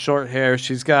mustache and short hair.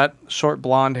 She's got short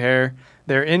blonde hair.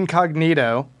 They're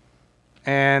incognito,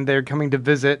 and they're coming to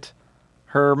visit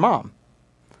her mom.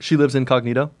 She lives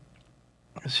incognito.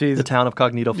 She's The town of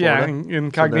Cognito, Yeah, Florida.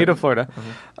 incognito,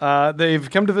 Florida. They've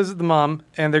come to visit the mom,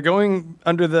 and they're going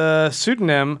under the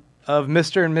pseudonym of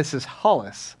Mr. and Mrs.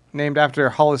 Hollis, named after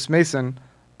Hollis Mason,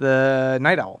 the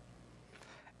Night Owl.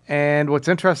 And what's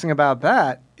interesting about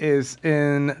that is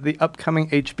in the upcoming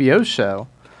HBO show,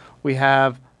 we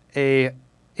have a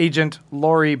Agent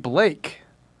Laurie Blake,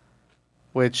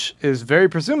 which is very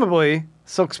presumably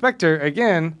Silk Spectre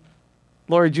again.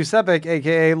 Laurie Giuseppe,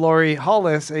 a.k.a. Laurie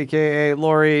Hollis, a.k.a.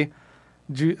 now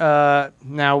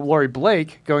Laurie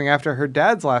Blake, going after her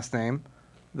dad's last name,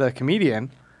 the comedian.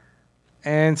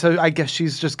 And so I guess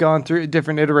she's just gone through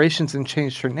different iterations and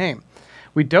changed her name.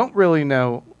 We don't really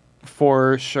know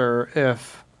for sure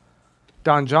if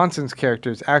Don Johnson's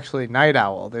character is actually Night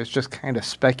Owl. There's just kind of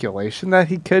speculation that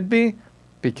he could be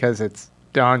because it's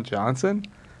Don Johnson,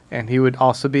 and he would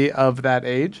also be of that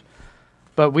age.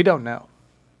 But we don't know.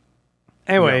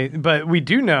 Anyway, But we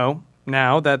do know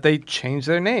now that they changed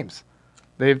their names.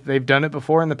 They've done it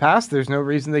before in the past. There's no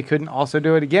reason they couldn't also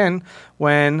do it again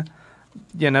when,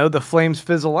 the flames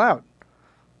fizzle out.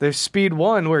 There's Speed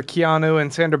 1 where Keanu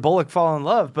and Sandra Bullock fall in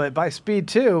love, but by Speed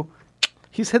 2,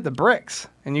 he's hit the bricks.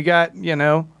 And you got,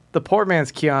 the poor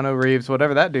man's Keanu Reeves,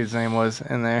 whatever that dude's name was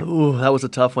in there. Ooh, that was a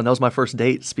tough one. That was my first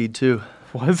date, Speed 2.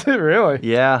 Was it really?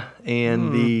 Yeah,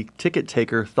 and the ticket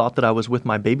taker thought that I was with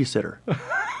my babysitter.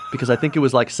 Because I think it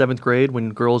was 7th grade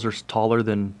when girls are taller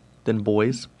than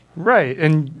boys. Right,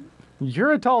 and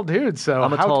you're a tall dude, so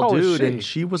I'm a how tall is dude, she? and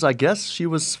she was, I guess, she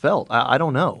was svelte. I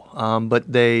don't know. But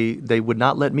they would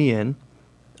not let me in.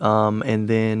 And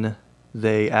then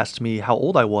they asked me how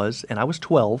old I was, and I was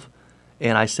 12.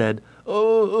 And I said,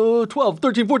 12,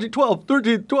 13, 14, 12,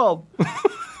 13, 12.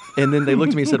 And then they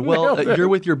looked at me and said, well, Nailed it. you're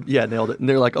with your, yeah, nailed it. And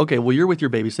they're like, okay, well, you're with your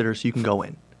babysitter, so you can go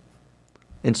in.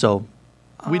 And so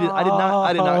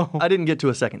I didn't get to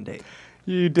a second date.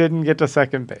 You didn't get to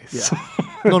second base. Yeah.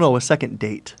 No, a second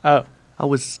date. Oh. I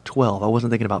was 12. I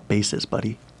wasn't thinking about bases,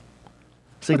 buddy. I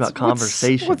was thinking about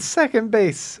conversation. What's second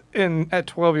base at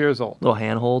 12 years old? Little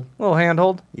handhold. Little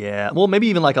handhold? Yeah. Well, maybe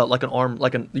even like an arm,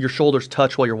 your shoulders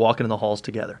touch while you're walking in the halls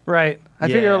together. Right. I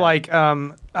Yeah.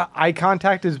 figure eye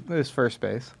contact is first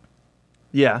base.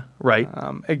 Yeah, right.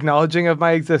 Acknowledging of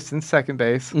my existence, second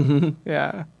base.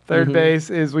 Yeah. Third base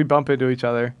is we bump into each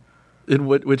other. In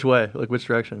which way? Like which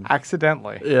direction?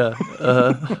 Accidentally. Yeah.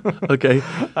 Okay.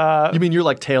 You mean you're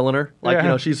like tailing her? Like,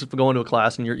 Yeah. she's going to a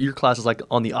class and your class is like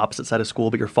on the opposite side of school,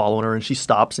 but you're following her and she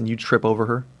stops and you trip over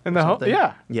her. And or the something?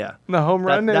 yeah. Yeah. The home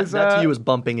run is that to you is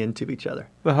bumping into each other.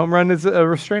 the home run is a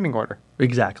restraining order.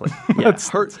 Exactly. Yeah.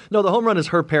 The home run is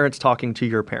her parents talking to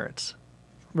your parents.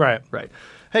 Right. Right.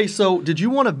 Hey, so did you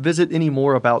want to visit any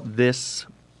more about this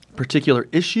particular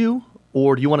issue?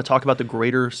 Or do you want to talk about the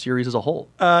greater series as a whole?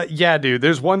 Yeah, dude.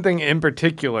 There's one thing in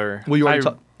particular Well, you I want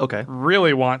to okay.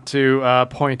 really want to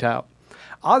point out.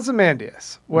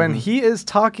 Ozymandias, when he is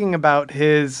talking about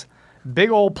his big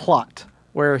old plot,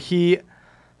 where he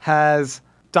has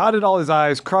dotted all his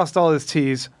I's, crossed all his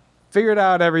T's, figured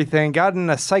out everything, gotten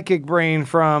a psychic brain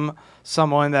from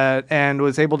someone and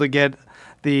was able to get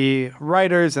the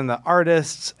writers and the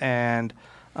artists and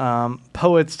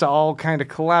poets to all kind of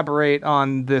collaborate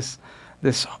on this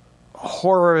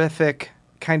horrific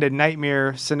kind of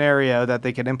nightmare scenario that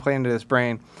they could implant into his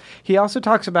brain. He also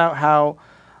talks about how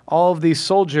all of these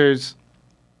soldiers,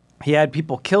 he had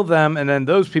people kill them and then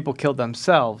those people killed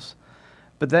themselves.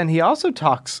 But then he also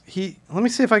talks, let me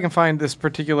see if I can find this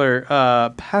particular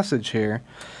passage here.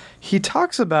 He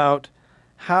talks about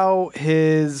how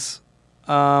his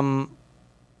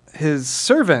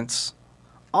servants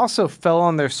also fell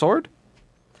on their sword.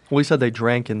 Well, he said they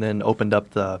drank and then opened up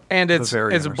the And it's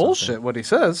Bavarian or bullshit something. what he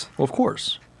says. Well, of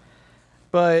course.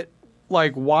 But,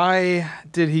 like, why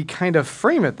did he kind of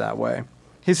frame it that way?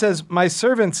 He says, my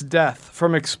servant's death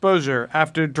from exposure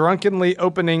after drunkenly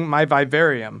opening my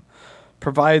vivarium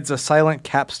provides a silent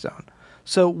capstone.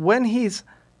 So when he's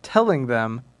telling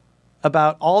them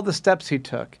about all the steps he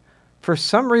took, for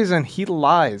some reason he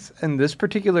lies in this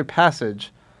particular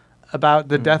passage about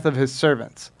the death of his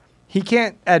servants. He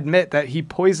can't admit that he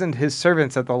poisoned his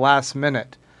servants at the last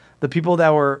minute. The people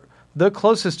that were the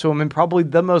closest to him and probably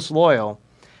the most loyal.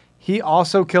 He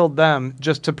also killed them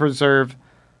just to preserve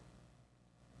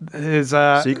his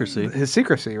Secrecy. His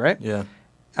secrecy, right? Yeah.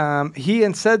 He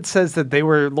instead says that they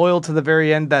were loyal to the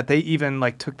very end, that they even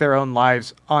like took their own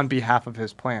lives on behalf of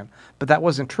his plan. But that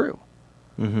wasn't true.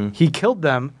 He killed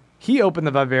them. He opened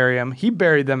the vivarium. He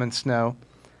buried them in snow.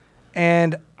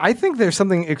 And I think there's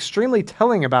something extremely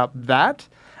telling about that,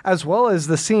 as well as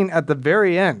the scene at the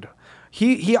very end.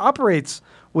 He operates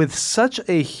with such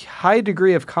a high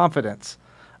degree of confidence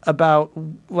about,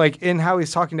 like, in how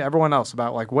he's talking to everyone else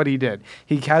about, like, what he did.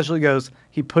 He casually goes,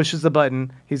 he pushes the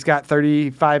button. He's got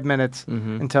 35 minutes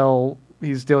until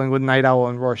he's dealing with Night Owl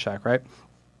and Rorschach, right?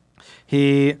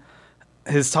 He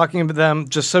is talking to them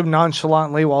just so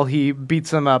nonchalantly while he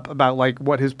beats them up about like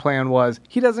what his plan was.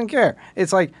 He doesn't care.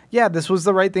 It's like, yeah, this was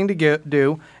the right thing to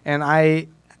do, and I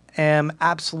am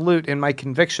absolute in my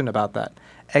conviction about that.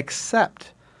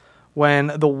 Except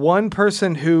when the one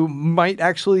person who might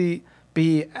actually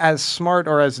be as smart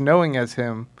or as knowing as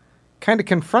him kind of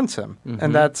confronts him.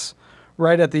 And that's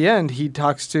right at the end. He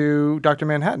talks to Dr.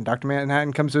 Manhattan. Dr.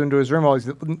 Manhattan comes into his room while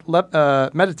he's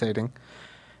meditating.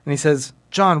 And he says,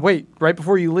 John, wait, right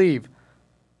before you leave.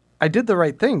 I did the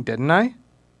right thing, didn't I?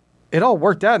 It all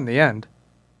worked out in the end.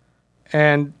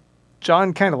 And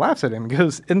John kind of laughs at him and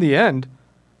goes, in the end,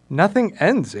 nothing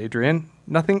ends, Adrian.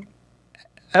 Nothing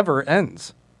ever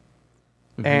ends.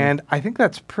 And I think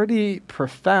that's pretty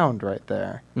profound right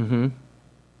there.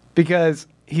 Because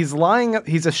he's lying,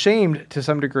 he's ashamed to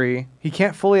some degree. He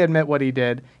can't fully admit what he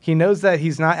did. He knows that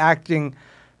he's not acting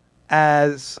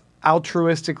as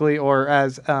altruistically or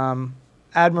as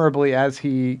admirably as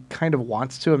he kind of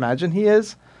wants to imagine he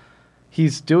is.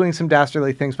 He's doing some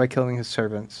dastardly things by killing his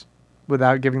servants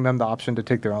without giving them the option to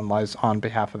take their own lives on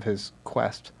behalf of his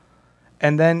quest.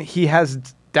 And then he has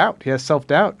doubt. He has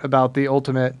self-doubt about the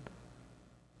ultimate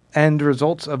end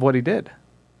results of what he did.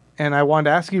 And I wanted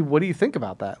to ask you, what do you think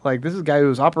about that? Like, this is a guy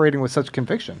who's operating with such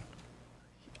conviction.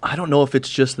 I don't know if it's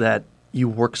just that you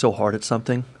work so hard at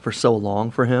something for so long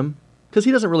for him. Because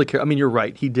he doesn't really care. I mean, you're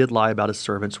right. He did lie about his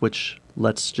servants, which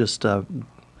let's just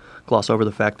gloss over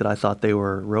the fact that I thought they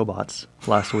were robots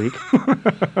last week.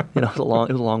 It was a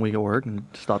long week at work and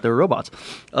just thought they were robots.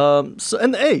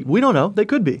 And hey, we don't know. They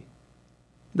could be.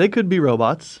 They could be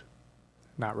robots.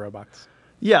 Not robots.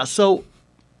 Yeah. So,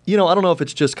 I don't know if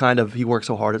it's just kind of he works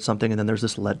so hard at something and then there's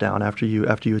this letdown after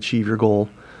you achieve your goal,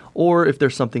 or if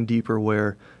there's something deeper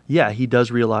where, yeah, he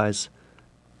does realize,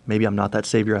 maybe I'm not that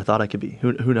savior I thought I could be.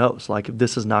 Who knows? Like, if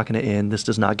this is not going to end, this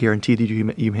does not guarantee that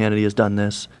humanity has done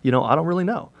this. I don't really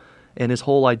know. And his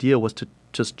whole idea was to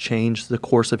just change the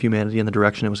course of humanity in the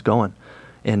direction it was going.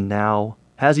 And now,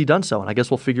 has he done so? And I guess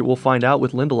we'll find out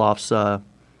with Lindelof's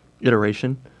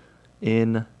iteration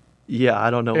in. Yeah, I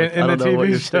don't know. In I don't the know what TV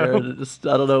you're show.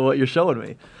 staring. I don't know what you're showing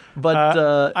me.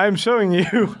 But I'm showing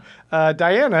you.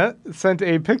 Diana sent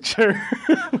a picture,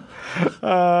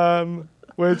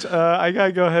 which I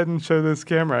gotta go ahead and show this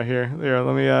camera here. There,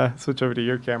 let me switch over to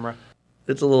your camera.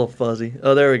 it's a little fuzzy.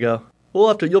 Oh, there we go. You'll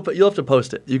have to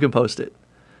post it. You can post it.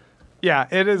 Yeah,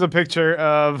 it is a picture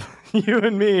of you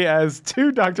and me as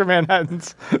two Dr.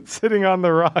 Manhattans sitting on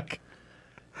the rock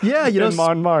Yeah, you know,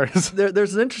 on Mars.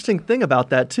 there's an interesting thing about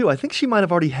that too. I think she might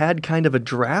have already had kind of a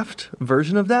draft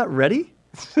version of that ready.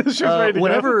 She was ready to go.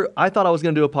 Whenever I thought I was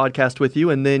going to do a podcast with you,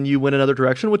 and then you went another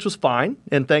direction, which was fine,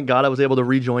 and thank God I was able to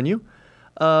rejoin you.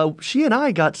 She and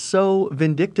I got so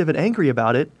vindictive and angry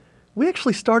about it, we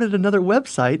actually started another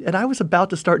website, and I was about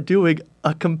to start doing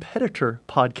a competitor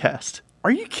podcast.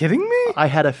 Are you kidding me? I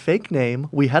had a fake name.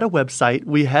 We had a website.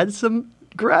 We had some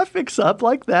graphics up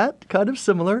like that, kind of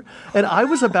similar, and I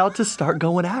was about to start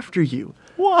going after you.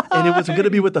 Why? And it was going to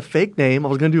be with a fake name. I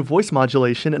was going to do voice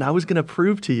modulation, and I was going to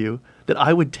prove to you that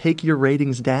I would take your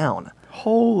ratings down.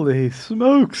 Holy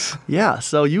smokes. Yeah,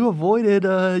 so you avoided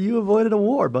a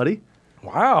war, buddy.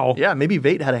 Wow. Yeah, maybe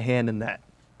Vate had a hand in that.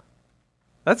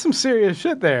 That's some serious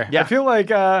shit there. Yeah. I feel like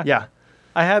Yeah.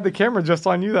 I had the camera just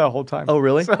on you that whole time. Oh,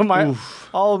 really? So Oof.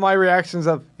 all of my reactions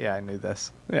of, yeah, I knew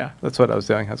this. Yeah, that's what I was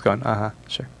doing. I was going,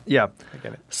 sure. Yeah. I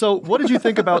get it. So what did you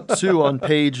think about Sue on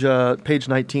page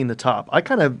 19, the top?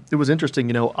 It was interesting,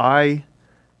 you know, I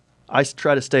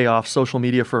try to stay off social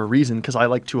media for a reason because I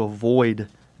like to avoid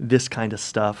this kind of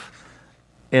stuff.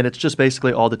 And it's just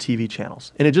basically all the TV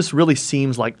channels. And it just really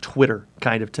seems like Twitter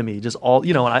kind of to me. Just all,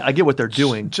 you know, and I get what they're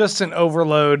doing. Just an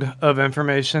overload of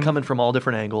information. Coming from all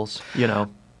different angles, you know.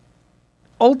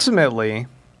 Ultimately,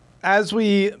 as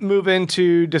we move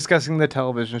into discussing the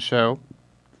television show,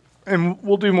 and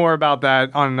we'll do more about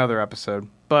that on another episode,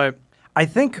 but I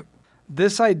think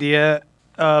this idea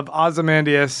of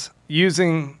Ozymandias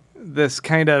using this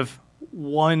kind of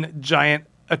one giant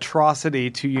atrocity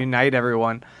to unite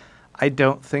everyone, I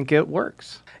don't think it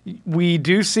works. We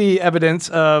do see evidence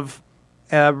of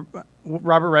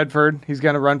Robert Redford. He's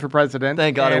going to run for president.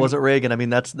 Thank God it And- wasn't Reagan. I mean,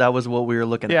 that was what we were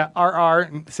looking Yeah, at.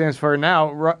 RR stands for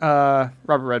now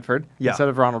Robert Redford Yeah. instead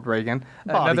of Ronald Reagan.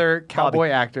 Bobby. Another cowboy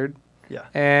Bobby. actor. Yeah.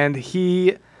 And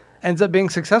he ends up being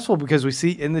successful because we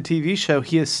see in the TV show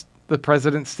he is the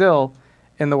president still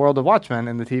in the world of Watchmen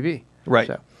in the TV Right,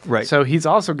 show. right. So he's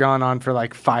also gone on for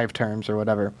like 5 terms or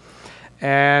whatever.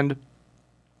 And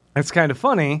it's kind of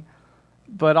funny,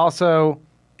 but also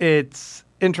it's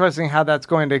interesting how that's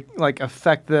going to like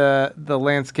affect the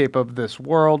landscape of this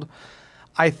world.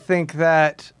 I think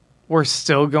that we're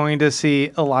still going to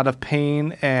see a lot of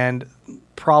pain and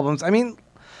problems. I mean,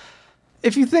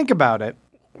 if you think about it,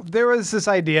 there was this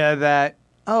idea that,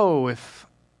 if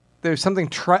there's something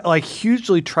like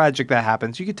hugely tragic that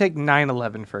happens, you could take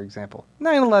 9/11, for example.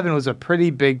 9/11 was a pretty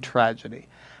big tragedy.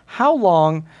 How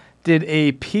long did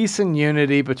a peace and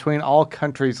unity between all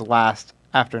countries last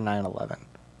after 9/11?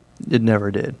 It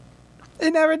never did.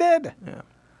 It never did. Yeah.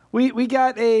 We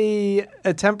got a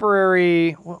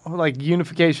temporary like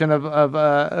unification of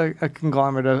a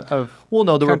conglomerate of Well,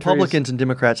 no, the countries. Republicans and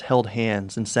Democrats held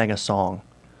hands and sang a song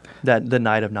that the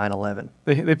night of 9/11.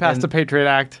 They passed and- the Patriot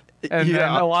Act, and Yeah. then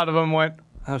a lot of them went,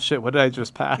 "Oh shit, what did I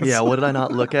just pass?" Yeah, what did I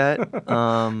not look at?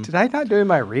 Did I not do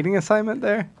my reading assignment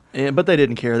there? But they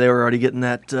didn't care. They were already getting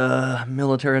that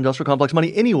military-industrial complex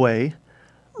money anyway.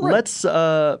 Right. Let's,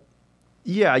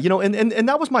 yeah, you know, and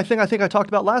that was my thing I think I talked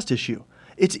about last issue.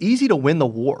 It's easy to win the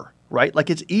war, right?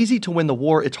 Like, it's easy to win the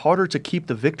war. It's harder to keep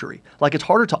the victory. Like, it's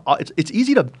harder to, it's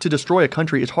easy to destroy a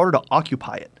country. It's harder to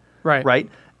occupy it. Right. Right?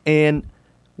 And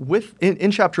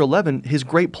in Chapter 11, his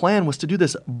great plan was to do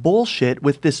this bullshit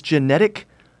with this genetic,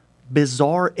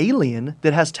 bizarre alien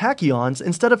that has tachyons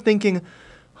instead of thinking,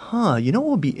 you know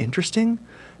what would be interesting?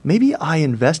 Maybe I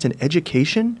invest in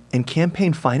education and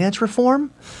campaign finance reform,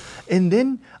 and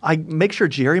then I make sure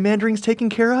gerrymandering's taken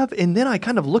care of, and then I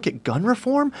kind of look at gun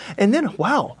reform, and then,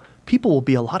 wow, people will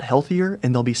be a lot healthier,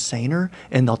 and they'll be saner,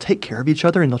 and they'll take care of each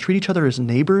other, and they'll treat each other as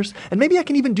neighbors, and maybe I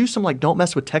can even do some, like, don't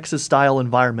mess with Texas-style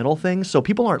environmental things so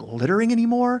people aren't littering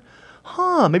anymore.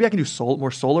 Maybe I can do more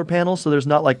solar panels so there's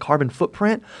not, like, carbon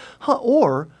footprint.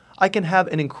 Or I can have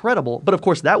an incredible, but of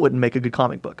course that wouldn't make a good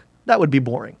comic book. That would be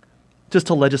boring. Just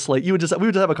to legislate. We would just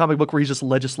have a comic book where he's just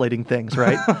legislating things,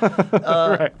 right?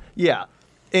 Right. Yeah.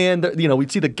 And, you know,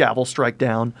 we'd see the gavel strike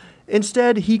down.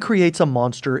 Instead, he creates a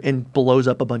monster and blows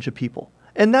up a bunch of people.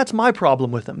 And that's my problem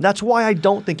with him. That's why I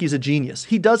don't think he's a genius.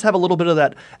 He does have a little bit of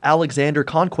that Alexander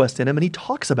conquest in him, and he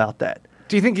talks about that.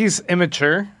 Do you think he's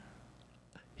immature?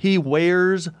 He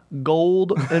wears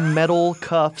gold and metal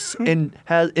cuffs and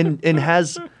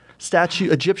has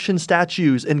Egyptian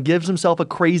statues and gives himself a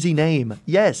crazy name.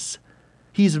 Yes,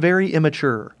 he's very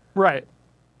immature. Right.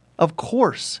 Of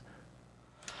course.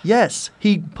 Yes,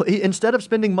 he instead of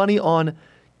spending money on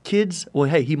kids, well,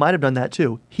 hey, he might have done that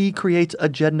too. He creates a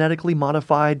genetically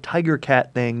modified tiger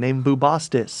cat thing named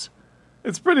Bubastis.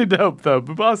 It's pretty dope, though.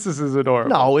 Bubastis is adorable.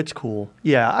 No, it's cool.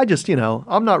 Yeah, I just,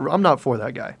 I'm not for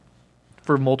that guy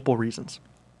for multiple reasons.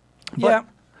 Yeah.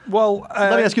 Well,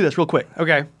 Let me ask you this real quick.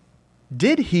 Okay.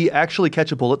 Did he actually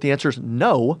catch a bullet? The answer is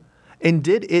no. And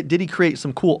did he create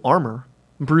some cool armor,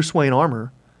 Bruce Wayne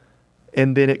armor,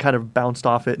 and then it kind of bounced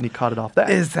off it and he caught it off that?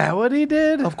 Is that what he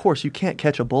did? Of course, you can't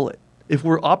catch a bullet. If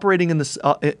we're operating in this,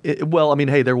 well, I mean,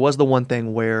 hey, there was the one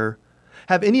thing where,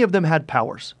 have any of them had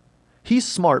powers? He's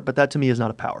smart, but that to me is not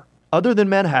a power. Other than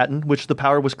Manhattan, which the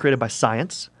power was created by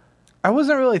science. I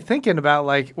wasn't really thinking about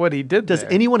what he did Does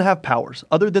there. anyone have powers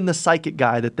other than the psychic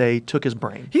guy that they took his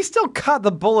brain? He still caught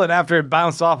the bullet after it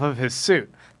bounced off of his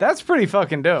suit. That's pretty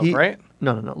fucking dope, right?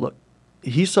 No. Look,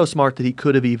 he's so smart that he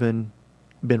could have even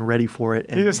been ready for it.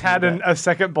 And He just had a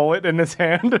second bullet in his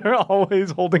hand,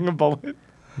 always holding a bullet.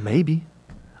 Maybe.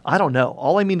 I don't know.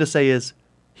 All I mean to say is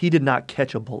he did not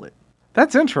catch a bullet.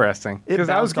 That's interesting. It Because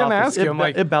I was bounced going to off ask his- him,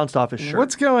 it bounced off his shirt.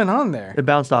 what's going on there? It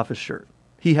bounced off his shirt.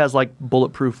 He has like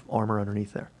bulletproof armor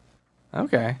underneath there.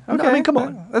 Okay. No, Okay. I mean, come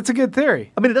on. That's a good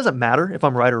theory. I mean, it doesn't matter if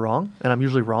I'm right or wrong, and I'm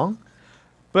usually wrong.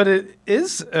 But it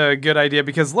is a good idea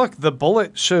because, look, the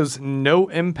bullet shows no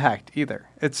impact either.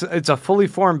 It's a fully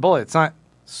formed bullet. It's not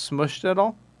smushed at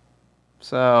all.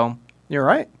 So you're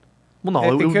right. Well,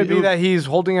 no, It could be that he's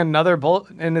holding another bullet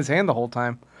in his hand the whole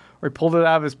time. Or he pulled it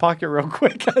out of his pocket real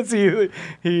quick as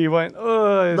he went,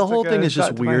 oh. the whole thing is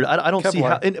just weird. I don't see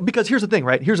how. Because here's the thing,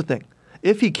 right? Here's the thing.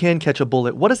 If he can catch a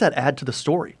bullet, what does that add to the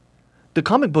story? The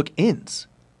comic book ends.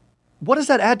 What does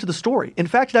that add to the story? In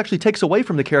fact, it actually takes away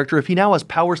from the character if he now has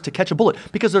powers to catch a bullet,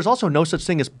 because there's also no such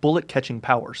thing as bullet catching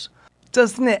powers.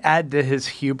 Doesn't it add to his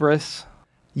hubris?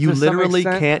 You To some literally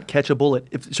extent? can't catch a bullet.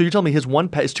 So you're telling me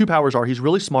his two powers are he's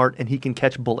really smart and he can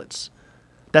catch bullets.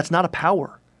 That's not a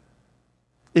power.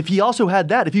 If he also had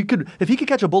that, if he could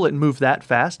catch a bullet and move that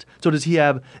fast, so does he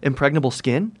have impregnable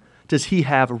skin? Does he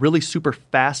have really super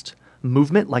fast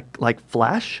movement like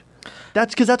Flash?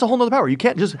 That's because that's a whole nother power. You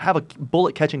can't just have a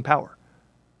bullet catching power.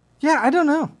 Yeah, I don't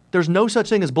know. There's no such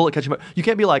thing as bullet catching power. You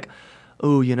can't be like,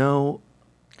 oh,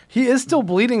 He is still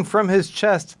bleeding from his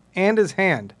chest and his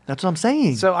hand. that's what I'm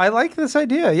saying. So I like this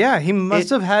idea. Yeah, he must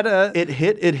have had a... It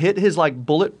hit his like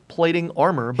bullet plating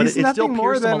armor, but He's it still nothing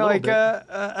more pierced him than a little like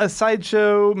bit. a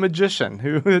sideshow magician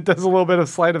who does a little bit of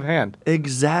sleight of hand.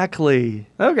 Exactly.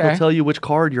 Okay. He'll tell you which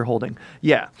card you're holding.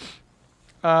 Yeah.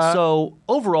 So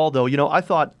overall, though,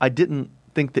 I didn't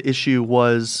think the issue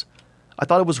was. I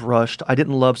thought it was rushed. I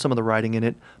didn't love some of the writing in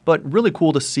it, but really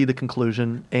cool to see the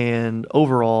conclusion. And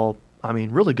overall, I mean,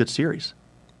 really good series.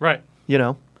 Right.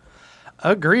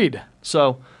 Agreed.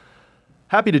 So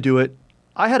happy to do it.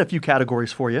 I had a few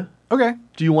categories for you. Okay.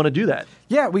 Do you want to do that?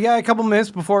 Yeah, we got a couple minutes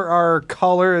before our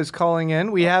caller is calling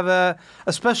in. We have a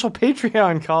special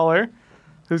Patreon caller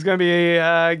who's going to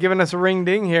be giving us a ring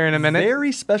ding here in a minute.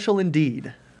 Very special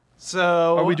indeed.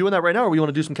 So Are we doing that right now, or we want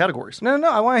to do some categories? No,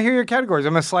 I want to hear your categories.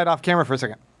 I'm going to slide off camera for a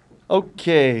second.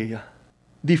 Okay.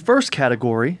 The first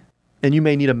category, and you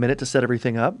may need a minute to set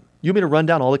everything up. You want me to run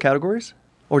down all the categories?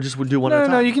 Or just do one at a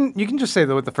No, time? you can just say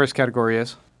what the first category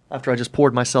is. After I just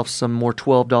poured myself some more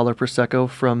 $12 Prosecco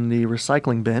from the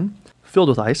recycling bin, filled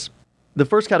with ice. The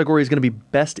first category is going to be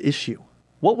best issue.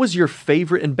 What was your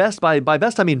favorite, and best, by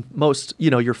best I mean most,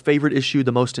 your favorite issue,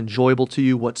 the most enjoyable to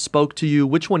you, what spoke to you,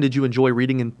 which one did you enjoy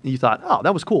reading and you thought, oh,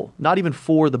 that was cool. Not even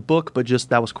for the book, but just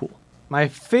that was cool. My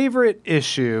favorite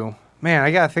issue. Man,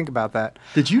 I got to think about that.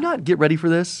 Did you not get ready for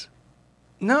this?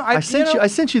 No, I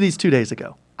sent you these 2 days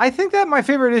ago. I think that my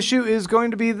favorite issue is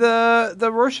going to be the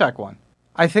Rorschach one.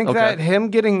 I think Okay. that him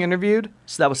getting interviewed,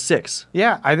 So that was 6.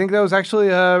 yeah, I think that was actually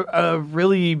a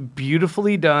really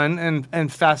beautifully done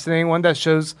and fascinating one that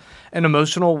shows an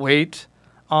emotional weight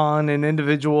on an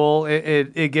individual.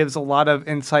 It gives a lot of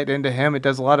insight into him. It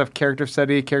does a lot of character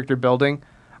study, character building.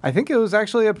 I think it was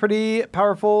actually a pretty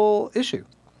powerful issue.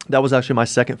 That was actually my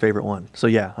second favorite one. So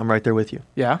yeah, I'm right there with you.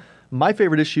 Yeah. My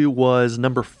favorite issue was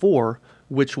number 4,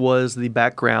 which was the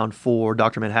background for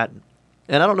Dr. Manhattan.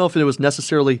 And I don't know if it was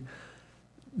necessarily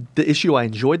the issue I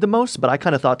enjoyed the most, but I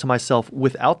kind of thought to myself,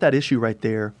 without that issue right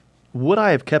there, would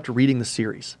I have kept reading the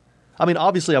series? I mean,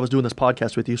 obviously I was doing this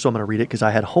podcast with you, so I'm going to read it because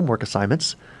I had homework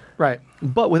assignments. Right.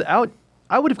 But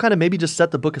I would have kind of maybe just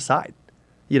set the book aside.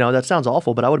 That sounds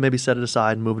awful, but I would have maybe set it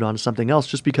aside and moved on to something else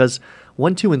just because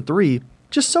 1, 2, and 3,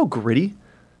 just so gritty,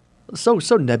 so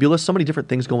nebulous, so many different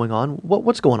things going on.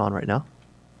 What's going on right now?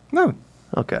 No,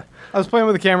 Okay. I was playing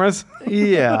with the cameras.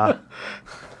 Yeah.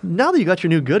 Now that you got your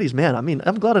new goodies, man, I mean,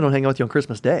 I'm glad I don't hang out with you on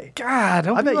Christmas Day. God,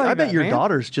 don't I be bet, like I bet that, your man.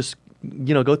 daughters just,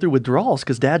 go through withdrawals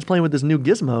because Dad's playing with his new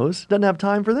gizmos. Doesn't have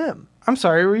time for them. I'm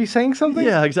sorry, were you saying something?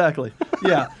 Yeah, exactly.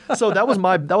 Yeah. So that was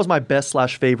my best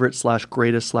 / favorite /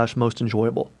 greatest / most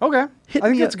enjoyable. Okay. I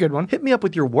think that's a good one. Hit me up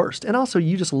with your worst. And also,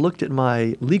 you just looked at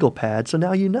my legal pad, so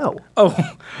now you know. Oh,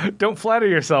 don't flatter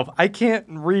yourself. I can't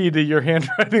read your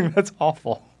handwriting. That's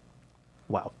awful.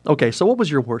 Wow. Okay, so what was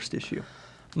your worst issue?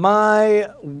 My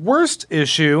worst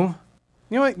issue. You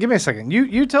know what? Give me a second.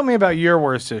 You tell me about your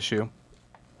worst issue.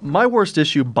 My worst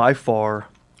issue by far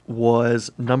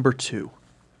was number 2.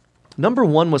 Number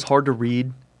 1 was hard to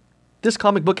read. This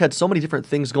comic book had so many different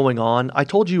things going on. I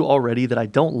told you already that I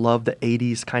don't love the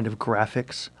 80s kind of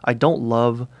graphics. I don't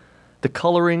love the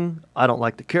coloring. I don't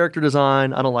like the character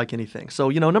design. I don't like anything. So,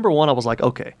 number 1, I was like,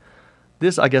 okay,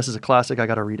 this I guess is a classic. I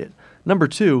got to read it. Number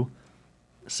 2,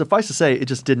 suffice to say, it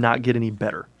just did not get any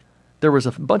better. There was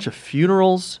a bunch of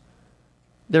funerals.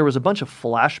 There was a bunch of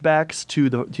flashbacks to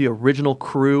the original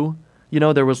crew.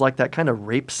 There was like that kind of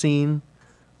rape scene,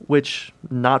 which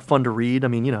not fun to read. I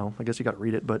mean, I guess you got to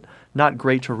read it, but not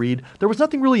great to read. There was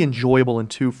nothing really enjoyable in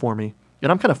 2 for me.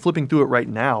 And I'm kind of flipping through it right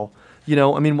now.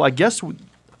 I guess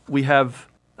we have,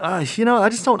 I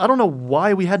don't know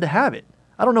why we had to have it.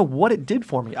 I don't know what it did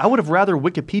for me. I would have rather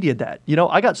Wikipedia'd that.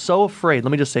 I got so afraid.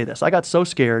 Let me just say this. I got so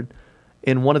scared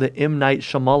in one of the M. Night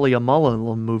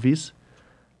Shyamalan movies.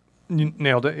 You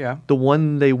nailed it, yeah. The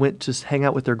one they went to hang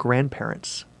out with their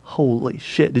grandparents. Holy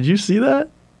shit. Did you see that?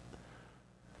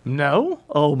 No?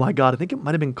 Oh my God. I think it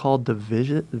might have been called The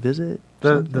Visit. The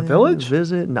Something? Village?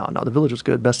 Visit? No, The Village was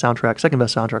good. Best soundtrack. Second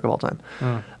best soundtrack of all time.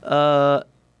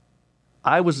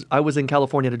 I was in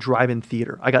California at a drive-in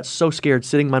theater. I got so scared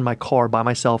sitting in my car by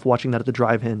myself watching that at the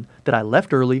drive-in that I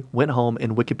left early, went home,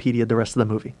 and Wikipedia'd the rest of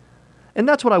the movie. And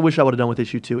that's what I wish I would have done with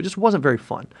issue 2. It just wasn't very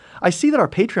fun. I see that our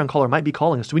Patreon caller might be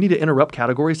calling us. Do we need to interrupt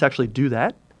categories to actually do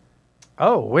that?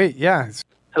 Oh, wait, yeah.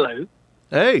 Hello.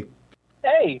 Hey.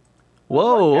 Hey.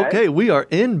 Whoa, What's up, guys? okay, we are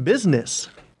in business.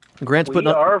 Grant's We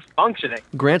putting are functioning.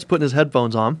 Grant's putting his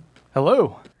headphones on.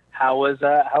 Hello. How was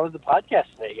the podcast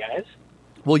today, guys?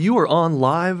 Well, you are on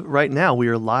live right now. We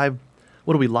are live.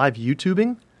 What are we, live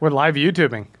YouTubing? We're live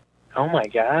YouTubing. Oh my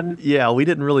God. Yeah, we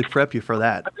didn't really prep you for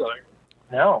that. Popular.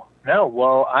 No.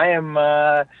 Well, I am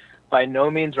by no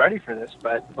means ready for this,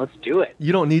 but let's do it.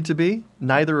 You don't need to be.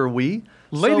 Neither are we.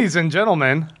 Ladies and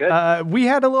gentlemen, Good. we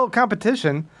had a little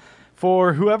competition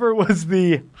for whoever was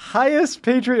the highest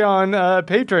Patreon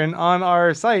patron on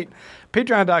our site,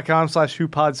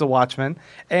 patreon.com/whopodsthewatchmen.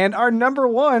 And our number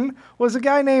 1 was a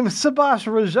guy named Sabash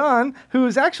Rajan, who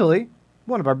is actually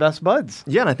one of our best buds.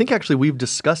 Yeah, and I think actually we've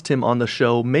discussed him on the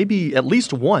show maybe at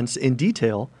least once in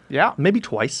detail. Yeah. Maybe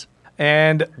twice.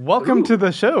 And welcome to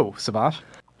the show, Sabash.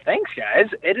 Thanks, guys.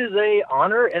 It is an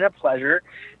honor and a pleasure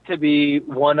to be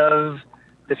one of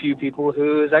the few people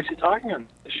who is actually talking on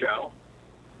the show.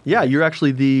 Yeah, you're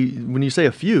actually when you say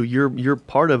a few, you're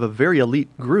part of a very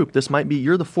elite group. This might be,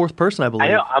 you're the 4th person, I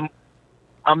believe. I know.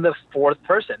 I'm the 4th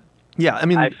person. Yeah, I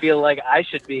mean, I feel like I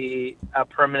should be a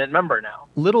permanent member now.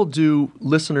 little do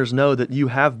listeners know that you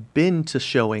have been to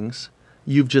showings.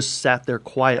 You've just sat there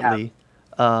quietly.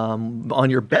 On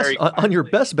your Very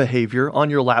best behavior on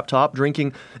your laptop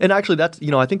drinking, and actually that's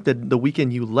I think that the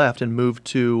weekend you left and moved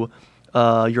to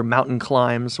your mountain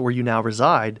climbs where you now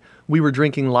reside, we were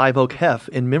drinking Live Oak Hef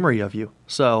in memory of you.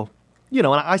 So and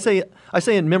I say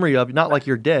in memory of, not like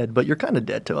you're dead, but you're kind of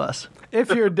dead to us.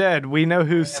 If you're dead, we know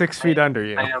who's 6 feet under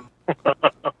you. I am.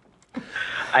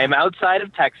 I am outside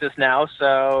of Texas now,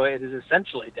 so it is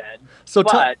essentially dead. So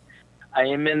but I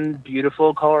am in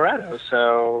beautiful Colorado,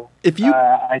 so If you-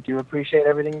 I do appreciate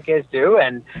everything you guys do,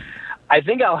 and I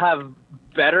think I'll have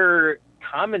better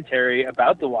commentary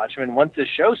about the Watchmen once the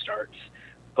show starts.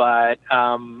 But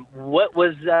what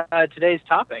was today's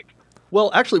topic?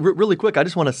 Well, actually, really quick, I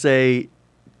just want to say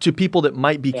to people that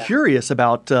might be curious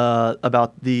about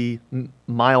the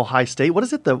Mile High State. What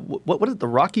is it? What is it? The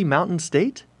Rocky Mountain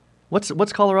State?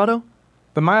 What's Colorado?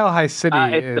 The Mile High City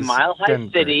It's is the Mile High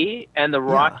Denver. City and the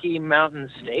Rocky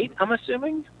Mountain State, I'm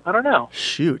assuming? I don't know.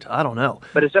 Shoot, I don't know.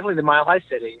 But it's definitely the Mile High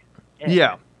City.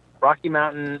 Yeah. Rocky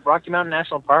Mountain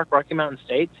National Park, Rocky Mountain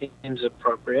State seems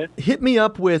appropriate. Hit me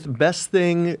up with best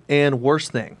thing and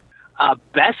worst thing.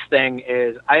 Best thing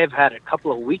is I have had a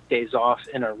couple of weekdays off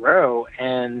in a row,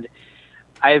 and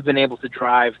I have been able to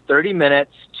drive 30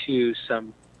 minutes to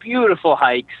some beautiful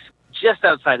hikes just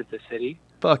outside of the city.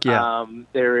 Fuck yeah.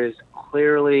 There is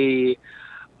clearly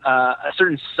a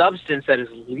certain substance that is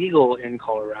legal in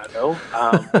Colorado,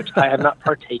 which I have not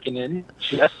partaken in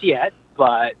just yet,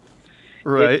 but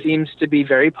Right. It seems to be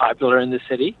very popular in the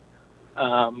city.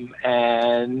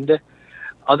 And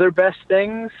other best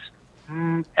things,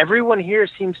 everyone here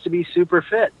seems to be super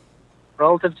fit,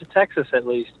 relative to Texas at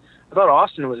least. I thought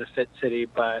Austin was a fit city,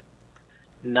 but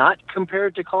not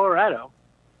compared to Colorado.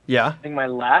 Yeah. I think my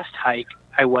last hike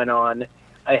I went on,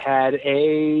 I had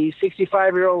a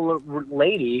 65-year-old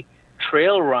lady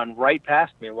trail run right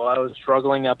past me while I was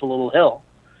struggling up a little hill.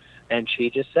 And she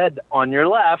just said, "On your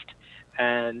left,"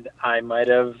 and I might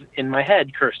have, in my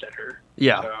head, cursed at her.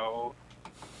 Yeah. So,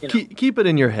 Keep it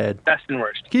in your head. best and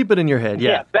worst. Keep it in your head.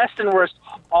 Yeah. Best and worst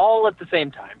all at the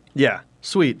same time. Yeah.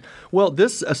 Sweet. Well,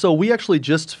 so we actually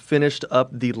just finished up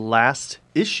the last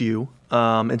issue,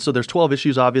 and so there's 12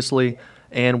 issues, obviously,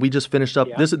 and we just finished up.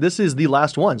 Yeah. This is the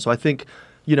last one. So I think,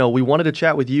 we wanted to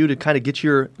chat with you to kind of get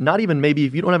your, not even maybe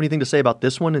if you don't have anything to say about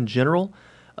this one in general,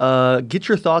 get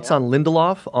your thoughts on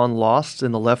Lindelof, on Lost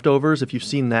and The Leftovers, if you've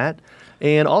seen that.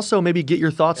 And also maybe get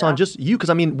your thoughts on just you, because,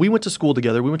 we went to school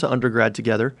together. We went to undergrad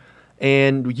together,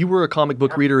 and you were a comic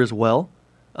book reader as well.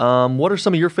 What are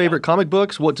some of your favorite comic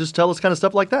books? Just tell us kind of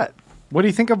stuff like that. What do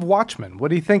you think of Watchmen? What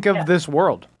do you think of this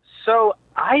world? So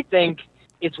I think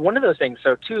it's one of those things.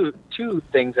 So two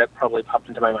things that probably popped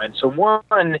into my mind. So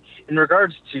one, in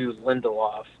regards to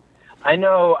Lindelof, I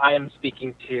know I am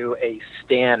speaking to a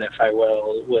stan, if I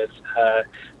will, with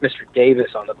Mr.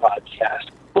 Davis on the podcast,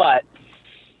 but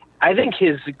I think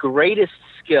his greatest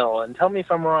skill, and tell me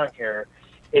if I'm wrong here,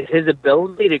 is his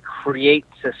ability to create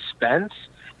suspense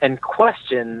and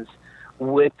questions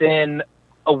within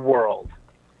a world.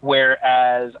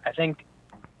 Whereas I think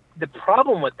the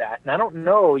problem with that, and I don't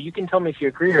know, you can tell me if you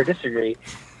agree or disagree.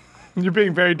 You're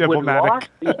being very diplomatic.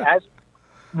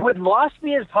 Would Lost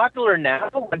be as popular now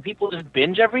when people just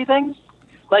binge everything?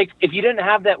 Like, if you didn't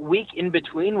have that week in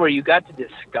between where you got to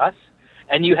discuss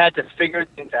and you had to figure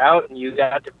things out and you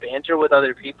got to banter with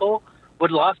other people,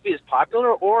 would Lost be as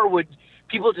popular, or would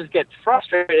people just get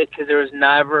frustrated because there was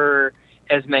never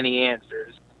as many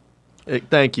answers?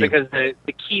 Thank you. Because the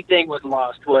key thing with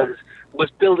Lost was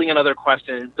building another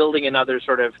question and building another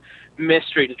sort of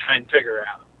mystery to try and figure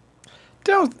out.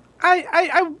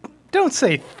 I don't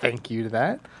say thank you to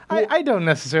that. I don't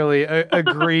necessarily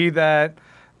agree that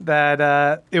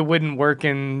it wouldn't work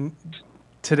in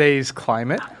today's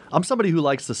climate. I'm somebody who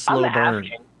likes the slow burn.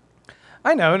 Asking.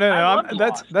 I know, no.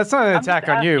 That's not an attack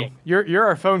on you. asking. You're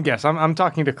our phone guest. I'm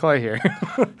talking to Clay here.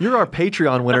 You're our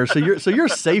Patreon winner, so you're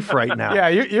safe right now. Yeah,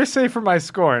 you're safe from my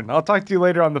scorn. I'll talk to you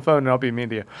later on the phone, and I'll be mean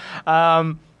to you.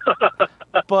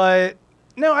 But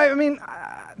no, I mean,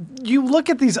 you look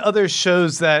at these other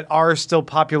shows that are still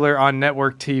popular on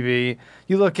network TV.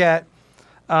 You look at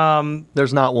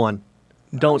There's not one.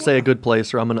 Don't say A Good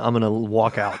Place, or I'm gonna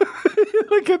walk out.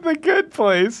 look at The Good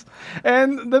Place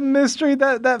and the mystery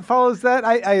that follows that.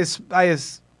 I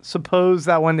suppose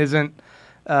that one isn't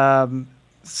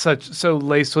so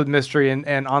laced with mystery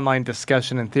and online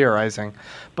discussion and theorizing.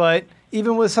 But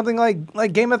even with something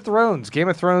like Game of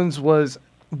Thrones was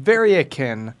very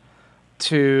akin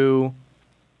to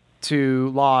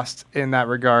Lost in that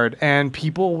regard, and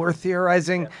people were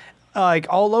theorizing like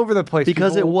all over the place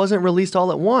Because it wasn't released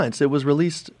all at once. It was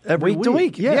released every week to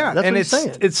week. Yeah, that's and what he's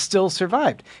saying. it's still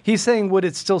survived. He's saying, would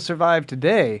it still survive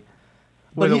today?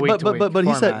 But he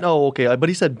said no. Okay, but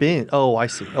he said binge. Oh, I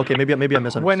see. Okay, maybe I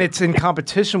misunderstood. When it's in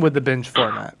competition with the binge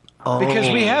format, because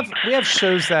we have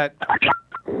shows that.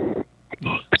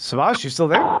 Savas, you still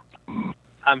there?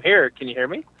 I'm here. Can you hear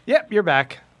me? Yep, you're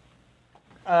back.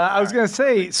 I was going to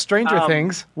say Stranger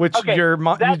Things, which Okay, you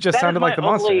just that sounded is like the my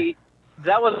monster.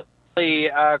 That was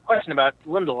the question about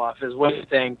Lindelof, is what you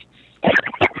think.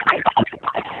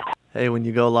 Hey, when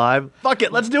you go live, fuck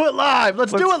it, let's do it live.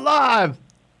 Let's do it live.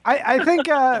 I think.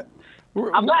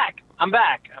 I'm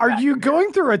back. Are you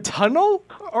going through a tunnel,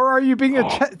 or are you being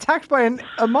attacked by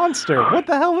a monster? What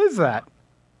the hell is that?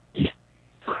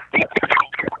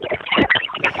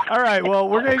 All right, well,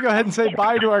 we're going to go ahead and say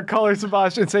bye to our caller,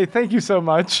 Sebastian, and say thank you so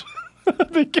much,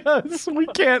 because we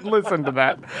can't listen to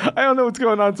that. I don't know what's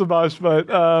going on, Sebastian, but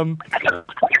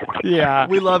yeah.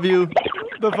 We love you.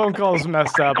 The phone call is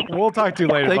messed up. We'll talk to you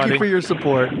later, Thank buddy. you for your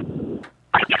support.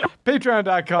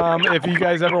 Patreon.com. If you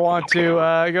guys ever want to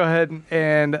go ahead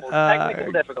and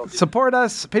Technical difficulties. support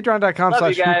us, Love you guys.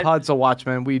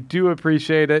 patreon.com/WhoPodsAWatchmen. We do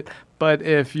appreciate it. But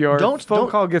if your phone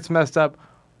call gets messed up,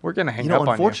 we're going to hang up on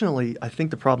you. Unfortunately, I think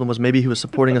the problem was maybe he was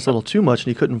supporting us a little too much and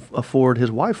he couldn't afford his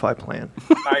Wi-Fi plan.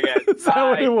 Bye, guys. Is that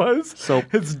what it was? So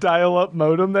his dial-up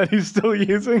modem that he's still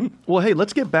using? Well, hey,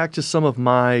 let's get back to some of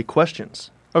my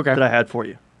questions that I had for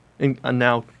you. And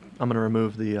now I'm going to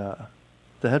remove the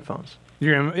headphones.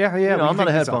 Yeah. I'm not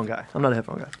a headphone guy.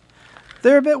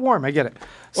 They're a bit warm. I get it.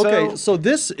 Okay, so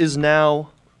this is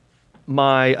now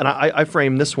and I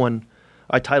frame this one,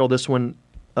 I title this one,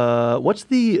 what's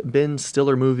the Ben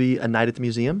Stiller movie, A Night at the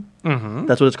Museum? Mm-hmm.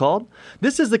 That's what it's called?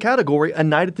 This is the category, A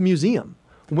Night at the Museum.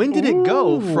 When did it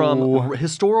go from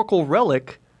historical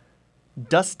relic,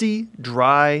 dusty,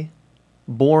 dry,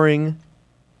 boring,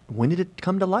 when did it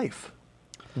come to life?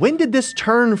 When did this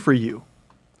turn for you?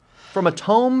 From a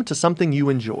tome to something you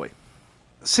enjoy?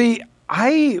 See,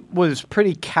 I was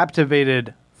pretty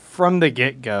captivated from the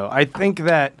get-go. I think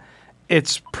that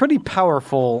it's pretty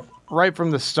powerful right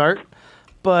from the start,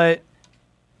 but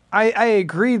I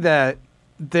agree that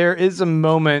there is a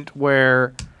moment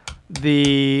where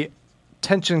the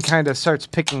tension kind of starts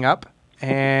picking up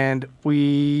and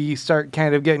we start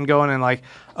kind of getting going and like,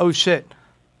 oh shit,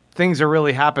 things are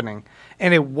really happening.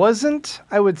 And it wasn't,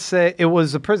 I would say, it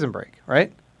was a prison break,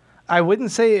 right? I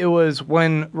wouldn't say it was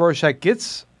when Rorschach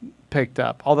gets picked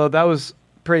up, although that was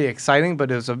pretty exciting,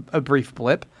 but it was a brief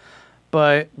blip.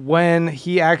 But when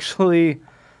he actually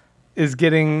is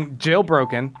getting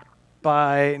jailbroken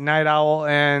by Night Owl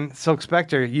and Silk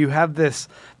Spectre, you have this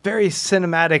very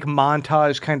cinematic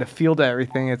montage kind of feel to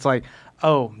everything. It's like,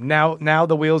 oh, now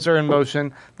the wheels are in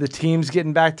motion. The team's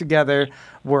getting back together.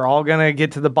 We're all going to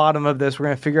get to the bottom of this. We're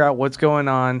going to figure out what's going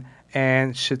on,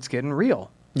 and shit's getting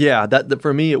real. Yeah, that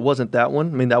for me, it wasn't that one.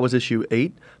 I mean, that was issue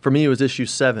 8. For me, it was issue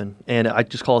 7, and I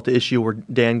just call it the issue where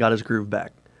Dan got his groove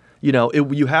back. You know,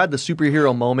 you had the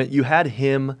superhero moment. You had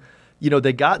him. You know,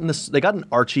 they got an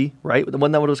Archie, right?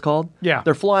 Wasn't that what it was called? Yeah.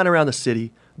 They're flying around the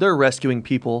city. They're rescuing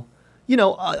people. You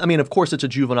know, I mean, of course, it's a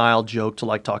juvenile joke to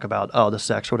like talk about the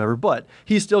sex or whatever, but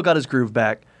he's still got his groove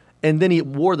back. And then he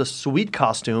wore the sweet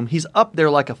costume. He's up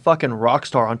there like a fucking rock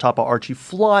star on top of Archie,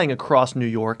 flying across New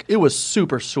York. It was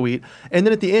super sweet. And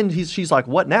then at the end, she's like,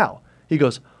 "What now?" He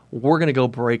goes, "We're gonna go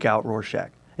break out Rorschach."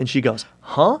 And she goes,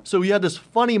 "Huh?" So you had this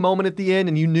funny moment at the end,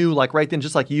 and you knew, like right then,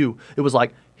 just like you, it was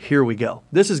like, here we go.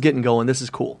 This is getting going. This is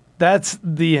cool. That's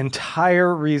the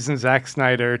entire reason Zack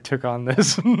Snyder took on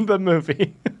the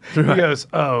movie. He goes,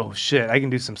 oh, shit, I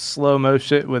can do some slow-mo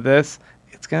shit with this.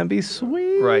 It's going to be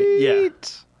sweet. Right, yeah.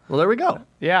 Well, there we go.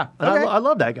 Yeah. Okay. I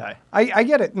love that guy. I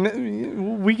get it.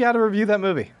 We got to review that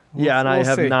movie. Yeah, and I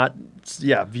have not.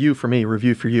 Yeah, view for me,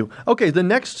 review for you. Okay, the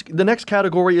next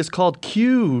category is called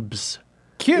Cubes.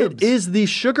 It is the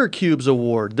Sugar Cubes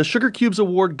Award. The Sugar Cubes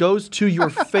Award goes to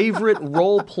your favorite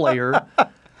role player,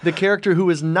 the character who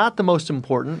is not the most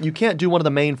important. You can't do one of the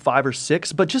main 5 or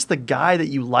 6, but just the guy that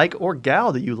you like or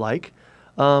gal that you like,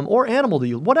 or animal that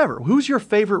you, whatever. Who's your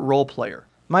favorite role player?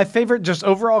 My favorite just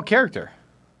overall character.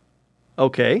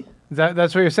 Okay.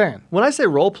 That's what you're saying? When I say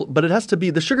but it has to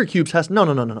be, the Sugar Cubes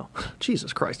No.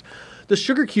 Jesus Christ. The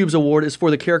Sugar Cubes Award is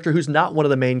for the character who's not one of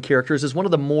the main characters, is one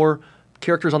of the more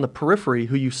characters on the periphery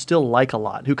who you still like a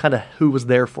lot, who was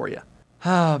there for you.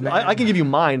 Oh, man. I can give you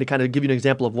mine to kind of give you an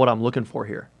example of what I'm looking for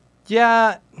here.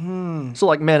 Yeah. So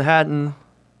like Manhattan,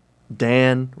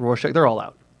 Dan, Rorschach, they're all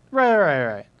out.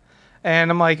 Right. And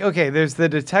I'm like, okay, there's the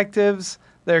detectives.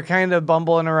 They're kind of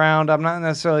bumbling around. I'm not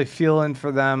necessarily feeling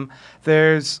for them.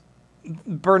 There's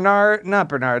not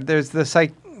Bernard. There's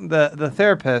the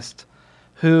therapist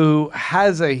who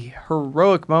has a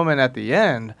heroic moment at the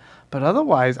end. But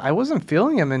otherwise, I wasn't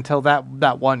feeling him until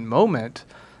that one moment.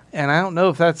 And I don't know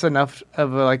if that's enough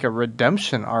of a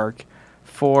redemption arc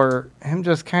for him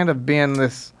just kind of being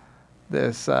this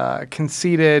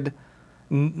conceited,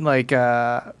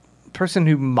 person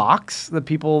who mocks the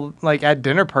people, like at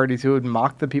dinner parties, who would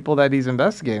mock the people that he's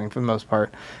investigating for the most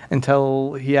part,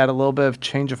 until he had a little bit of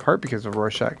change of heart because of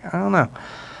Rorschach. I don't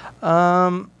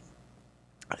know.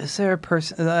 Is there a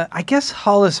person? I guess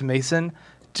Hollis Mason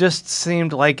just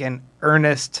seemed like an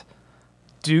earnest,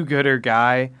 do-gooder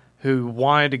guy who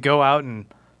wanted to go out and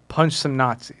punch some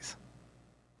Nazis.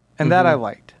 And that I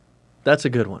liked. That's a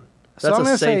good one. So I'm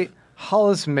going to say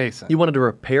Hollis Mason. You wanted to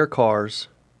repair cars,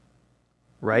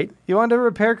 right? You wanted to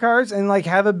repair cars and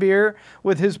have a beer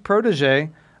with his protege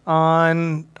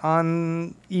on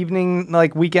evening,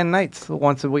 weekend nights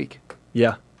once a week.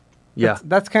 Yeah.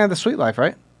 That's kind of the sweet life,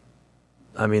 right?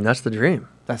 I mean, that's the dream.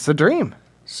 That's the dream.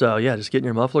 So, yeah, just getting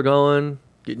your muffler going,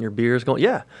 getting your beers going.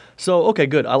 Yeah. So, okay,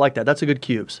 good. I like that. That's a good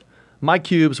Cubes. My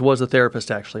Cubes was a therapist,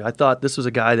 actually. I thought this was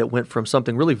a guy that went from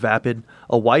something really vapid,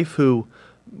 a wife who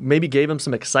maybe gave him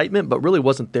some excitement, but really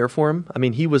wasn't there for him. I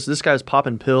mean, this guy was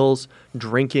popping pills,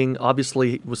 drinking,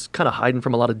 obviously was kind of hiding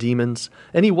from a lot of demons.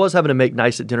 And he was having to make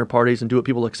nice at dinner parties and do what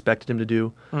people expected him to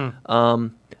do.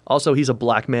 Also, he's a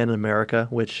black man in America,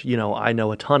 which, I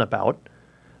know a ton about.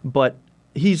 But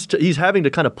he's having to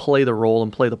kind of play the role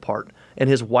and play the part. And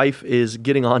his wife is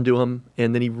getting onto him,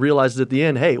 and then he realizes at the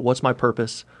end, hey, what's my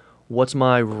purpose? What's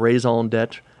my raison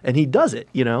d'etre? And he does it,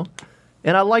 you know?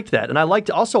 And I liked that. And I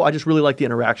just really liked the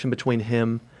interaction between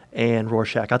him and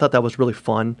Rorschach. I thought that was really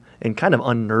fun and kind of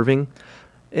unnerving.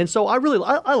 And so I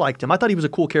liked him. I thought he was a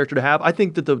cool character to have. I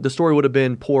think that the story would have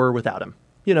been poorer without him.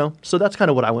 You know, so that's kind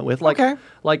of what I went with. Okay.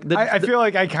 I feel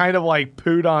like I kind of like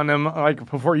pooed on him like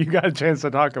before you got a chance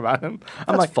to talk about him.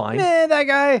 I'm That's like, fine. Nah, that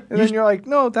guy. And then you're like,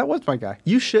 no, that was my guy.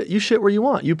 You shit where you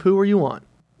want. You poo where you want.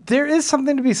 There is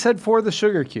something to be said for the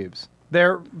sugar cubes.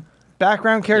 They're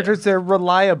background characters. Yeah. They're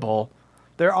reliable.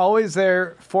 They're always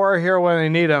there for a hero when they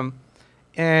need them.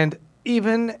 And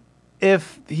even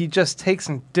if he just takes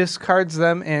and discards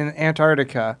them in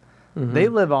Antarctica, they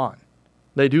live on.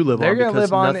 They do live They're on going to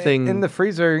because live on nothing in the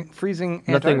freezing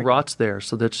Antarctica. nothing rots there,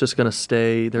 so that's just going to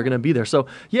stay. They're going to be there. So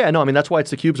yeah, no, I mean that's why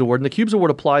it's the Cubes Award, and the Cubes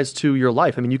Award applies to your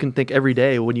life. I mean, you can think every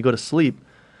day when you go to sleep,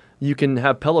 you can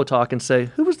have pillow talk and say,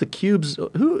 "Who was the Cubes?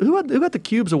 Who got the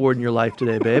Cubes Award in your life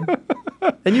today, babe?"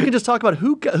 And you can just talk about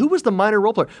who was the minor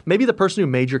role player. Maybe the person who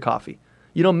made your coffee.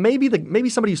 You know, maybe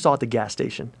somebody you saw at the gas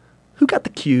station. Who got the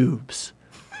cubes?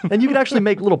 And you can actually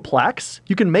make little plaques.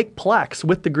 You can make plaques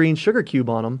with the green sugar cube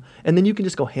on them, and then you can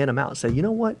just go hand them out and say, you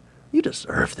know what? You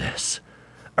deserve this.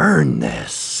 Earn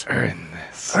this. Earn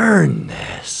this. Earn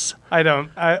this.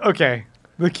 Okay.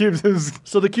 The cubes is...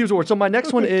 So the Cubes Award. So my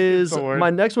next one is Award.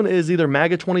 either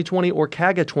MAGA 2020 or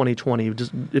CAGA 2020.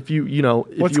 Just if you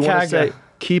want What's to CAGA? say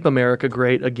keep America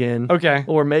great again. Okay.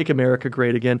 Or make America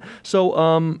great again.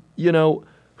 So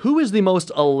who is the most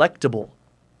electable?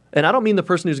 And I don't mean the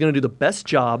person who's going to do the best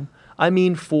job. I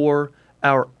mean for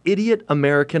our idiot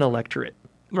American electorate.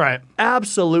 Right.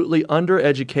 Absolutely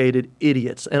undereducated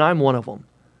idiots. And I'm one of them.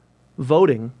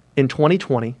 Voting in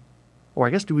 2020, or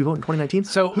I guess do we vote in 2019?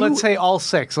 So let's say all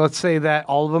six. Let's say that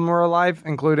all of them are alive,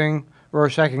 including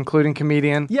Rorschach, including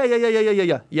Comedian. Yeah.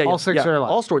 All six are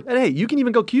alive. All stories. And hey, you can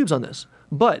even go cubes on this.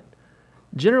 But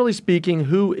generally speaking,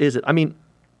 who is it? I mean,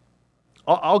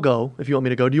 I'll go if you want me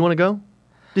to go. Do you want to go?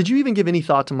 Did you even give any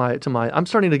thought to my? I'm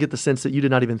starting to get the sense that you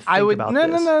did not even think about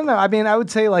this. No. I mean, I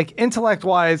would say like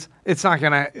intellect-wise, it's not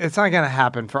gonna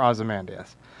happen for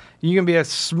Ozymandias. You can be as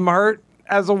smart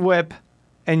as a whip,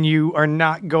 and you are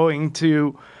not going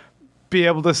to be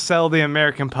able to sell the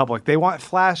American public. They want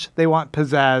flash. They want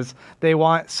pizzazz. They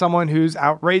want someone who's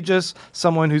outrageous,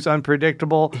 someone who's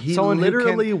unpredictable. He someone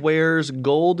literally who can, wears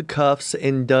gold cuffs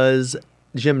and does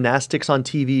gymnastics on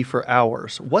TV for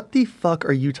hours. What the fuck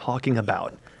are you talking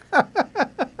about?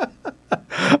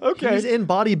 Okay. He's in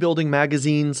bodybuilding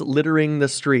magazines littering the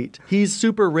street. He's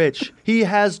super rich. He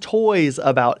has toys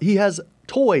of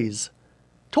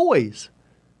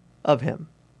him.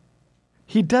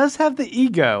 He does have the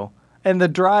ego and the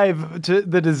drive to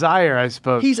the desire, I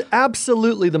suppose. He's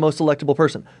absolutely the most electable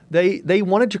person. They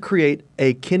wanted to create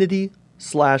a Kennedy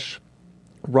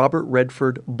 / Robert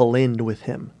Redford blend with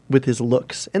him, with his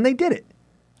looks, and they did it.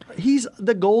 He's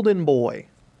the golden boy.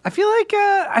 I feel like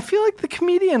the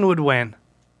Comedian would win.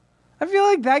 I feel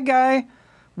like that guy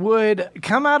would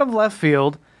come out of left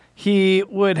field. He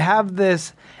would have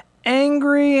this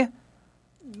angry,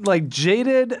 like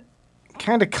jaded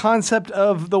kind of concept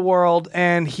of the world,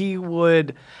 and he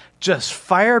would just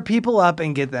fire people up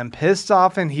and get them pissed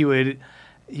off, and he would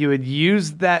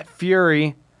use that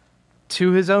fury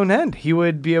to his own end. He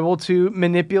would be able to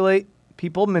manipulate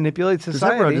people, manipulate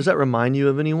society. Does that remind you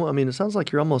of anyone? I mean, it sounds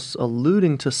like you're almost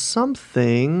alluding to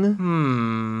something.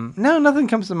 No, nothing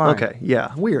comes to mind. Okay,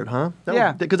 yeah. Weird, huh?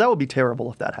 Yeah. Because that would be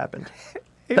terrible if that happened.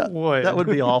 It would. That would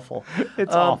be awful.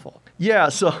 It's awful. Yeah,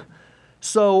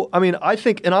 so I mean, I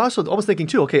think, and I was thinking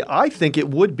too, okay, I think it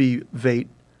would be Veidt,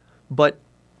 but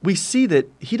we see that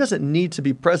he doesn't need to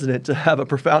be president to have a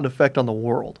profound effect on the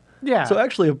world. Yeah. So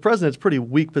actually, a president's a pretty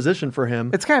weak position for him.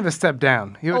 It's kind of a step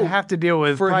down. He would have to deal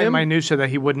with probably minutia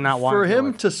that he would not want For to deal him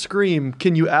with. to scream,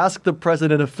 "Can you ask the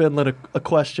president of Finland a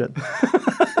question?"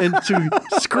 and to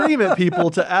scream at people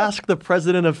to ask the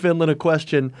president of Finland a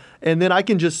question, and then I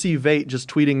can just see Veidt just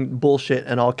tweeting bullshit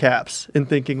in all caps and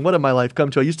thinking, "What did my life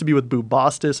come to?" I used to be with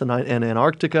Bubastis and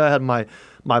Antarctica. I had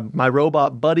my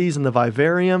robot buddies in the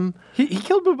vivarium. He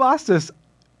killed Bubastis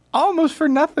almost for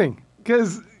nothing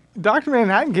because Dr.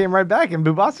 Manhattan came right back and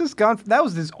Bubastis gone. That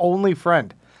was his only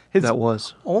friend.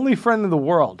 Only friend in the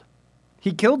world.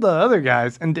 He killed the other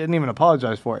guys and didn't even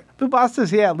apologize for it.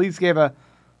 Bubastis, he at least gave a,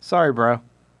 sorry, bro.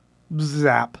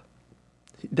 Zap.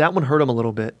 That one hurt him a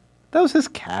little bit. That was his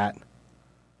cat.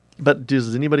 But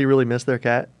does anybody really miss their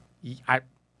cat? I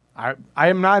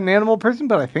am not an animal person,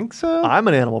 but I think so. I'm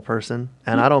an animal person,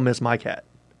 and I don't miss my cat.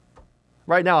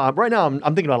 Right now, I'm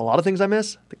thinking about a lot of things I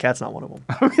miss. The cat's not one of them.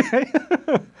 Okay.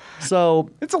 So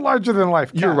It's a larger than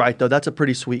life cat. you're right, though. That's a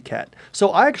pretty sweet cat. So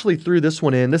I actually threw this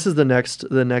one in. This is the next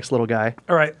little guy.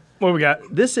 All right. What do we got?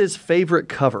 This is favorite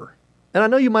cover. And I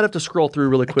know you might have to scroll through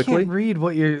really I quickly. can't read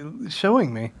what you're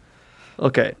showing me.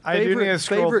 Okay. I do need to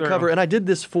scroll favorite through. cover, and I did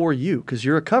this for you because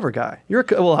you're a cover guy.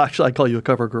 Well, actually, I call you a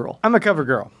cover girl. I'm a cover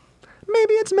girl.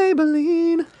 Maybe it's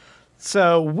Maybelline.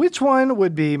 So, which one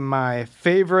would be my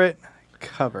favorite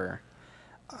cover?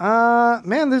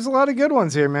 Man, there's a lot of good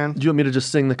ones here, man. Do you want me to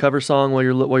just sing the cover song while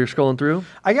you're scrolling through?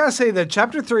 I gotta say that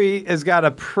chapter 3 has got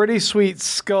a pretty sweet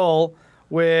skull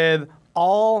with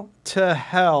all to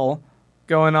hell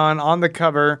going on the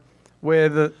cover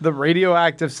with the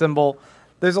radioactive symbol.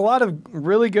 There's a lot of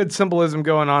really good symbolism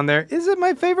going on there. Is it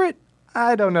my favorite?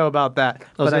 I don't know about that.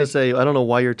 I was going to say, I don't know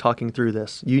why you're talking through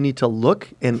this. You need to look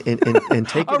and take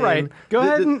it All right, in. go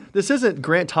ahead and- This isn't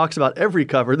Grant talks about every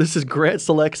cover. This is Grant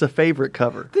selects a favorite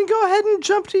cover. Then go ahead and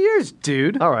jump to yours,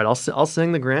 dude. All right, I'll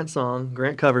sing the Grant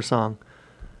cover song.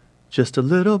 Just a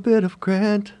little bit of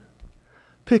Grant,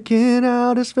 picking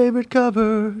out his favorite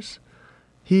covers.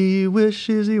 He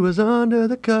wishes he was under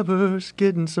the covers,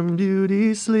 getting some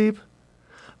beauty sleep.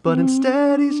 But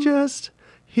instead he's just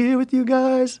here with you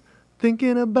guys,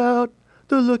 thinking about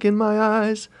the look in my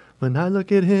eyes when I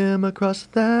look at him across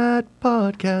that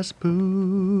podcast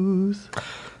booth.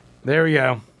 There we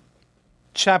go.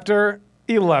 Chapter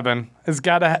 11 has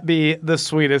got to be the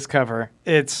sweetest cover.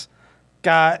 It's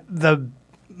got the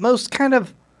most kind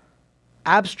of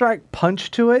abstract punch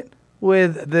to it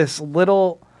with this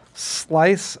little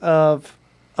slice of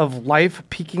life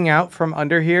peeking out from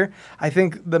under here. I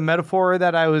think the metaphor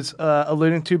that I was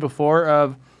alluding to before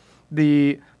of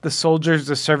the soldiers,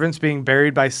 the servants being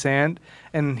buried by sand,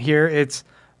 and here it's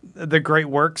the great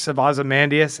works of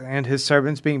Ozymandias and his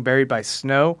servants being buried by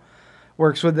snow,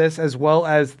 works with this, as well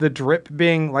as the drip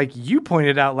being, like you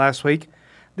pointed out last week,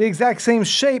 the exact same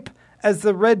shape as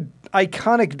the red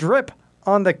iconic drip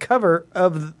on the cover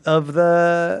of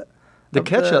the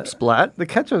Ketchup splat. the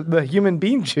ketchup, the human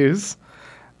bean juice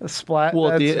splat.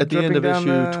 Well, at the that's end of dripping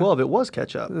down issue 12, it was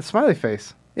ketchup. the smiley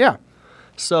face. Yeah.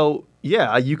 So,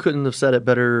 yeah, you couldn't have said it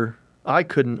better. I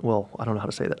couldn't, well, I don't know how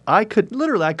to say that. I could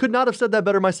not have said that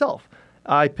better myself.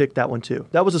 I picked that one too.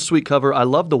 That was a sweet cover. I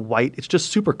love the white. It's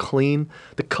just super clean.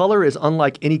 The color is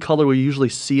unlike any color we usually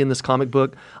see in this comic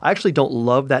book. I actually don't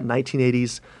love that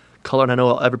 1980s color, and I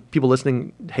know people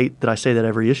listening hate that I say that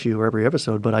every issue or every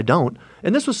episode, but I don't.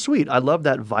 And this was sweet. I love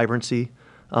that vibrancy.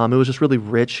 It was just really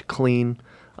rich, clean,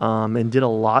 and did a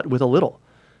lot with a little.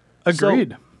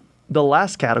 Agreed. So, the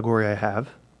last category I have,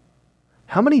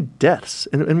 how many deaths,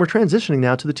 and we're transitioning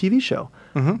now to the TV show,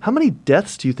 how many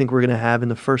deaths do you think we're going to have in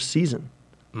the first season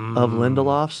of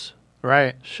Lindelof's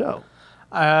Right. show?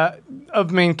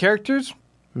 Of main characters?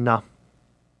 No.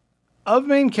 Of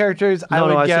main characters, I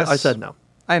would guess. I said no.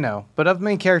 I know. But of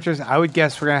main characters, I would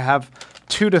guess we're going to have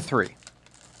 2 to 3.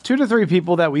 2 to 3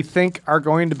 people that we think are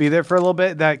going to be there for a little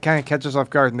bit that kind of catch us off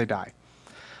guard and they die.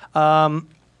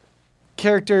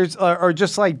 Characters, or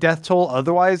just like death toll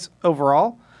otherwise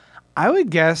overall, I would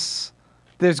guess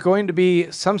there's going to be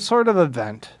some sort of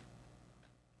event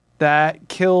that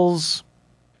kills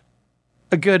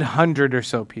a good 100 or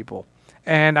so people.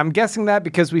 And I'm guessing that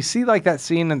because we see like that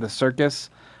scene in the circus.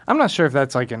 I'm not sure if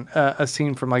that's like a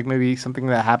scene from like maybe something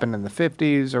that happened in the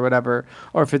 50s or whatever,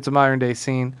 or if it's a modern day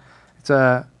scene. It's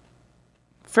a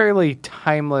fairly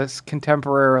timeless,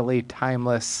 contemporarily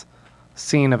timeless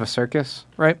scene of a circus,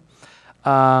 right?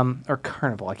 Or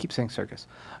carnival. I keep saying circus.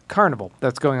 Carnival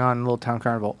that's going on in Little Town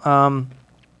Carnival.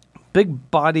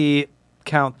 Big body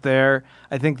count there.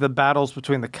 I think the battles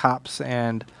between the cops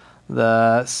and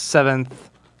the 7th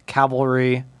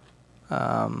Cavalry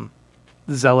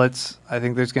zealots. I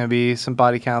think there's going to be some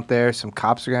body count there. Some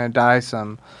cops are going to die.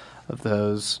 Some of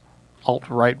those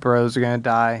alt-right bros are going to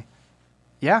die.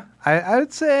 Yeah, I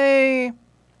would say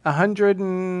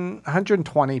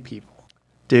 120 people.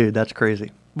 Dude, that's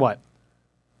crazy. What?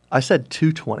 I said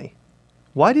 220.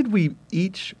 Why did we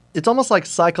each? It's almost like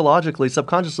psychologically,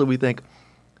 subconsciously, we think,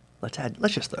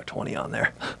 let's just throw 20 on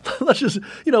there. Let's just,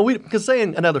 because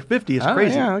saying another 50 is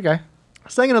crazy. Yeah, okay.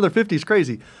 Saying another 50 is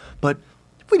crazy. But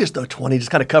if we just throw 20,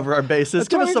 just kind of cover our bases,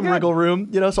 give us some wriggle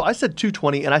room, So I said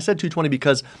 220, and I said 220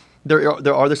 because there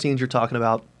are the scenes you're talking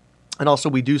about. And also,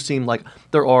 we do seem like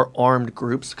there are armed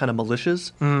groups, kind of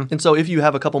militias. And so if you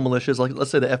have a couple militias, like let's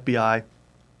say the FBI,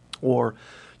 or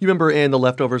you remember in The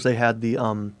Leftovers, they had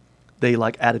they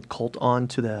like added cult on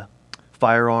to the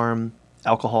firearm,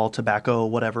 alcohol, tobacco,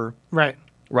 whatever. Right.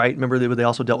 Remember they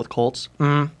also dealt with cults?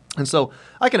 And so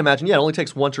I can imagine, it only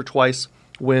takes once or twice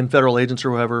when federal agents or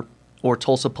whoever or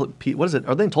Tulsa, what is it?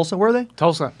 Are they in Tulsa? Where are they?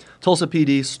 Tulsa. Tulsa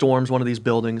PD storms one of these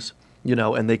buildings,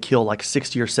 and they kill like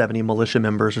 60 or 70 militia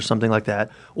members or something like that,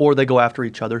 or they go after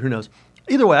each other. Who knows?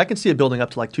 Either way, I can see it building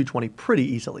up to like 220 pretty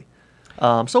easily.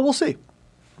 So we'll see.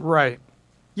 Right.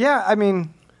 Yeah, I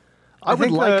mean, I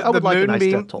would like a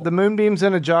nice death toll. The moonbeams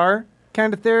in a jar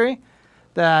kind of theory,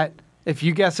 that if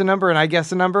you guess a number and I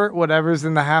guess a number, whatever's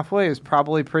in the halfway is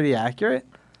probably pretty accurate.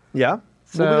 Yeah.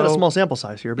 So, we got a small sample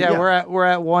size here. But yeah, we're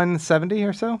at 170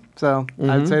 or so. So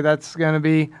I'd say that's going to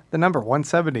be the number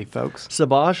 170, folks.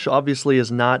 Sabash obviously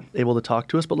is not able to talk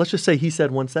to us, but let's just say he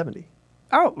said 170.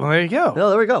 Oh, well, there you go. Oh,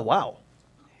 there we go. Wow.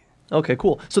 Okay,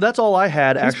 cool. So that's all I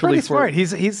had. He's actually pretty smart.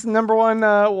 He's the number one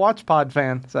Watch Pod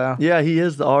fan. So yeah, he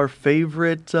is our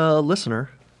favorite listener.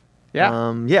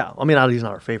 Yeah. Yeah. I mean, he's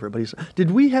not our favorite, but he's.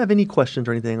 Did we have any questions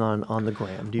or anything on the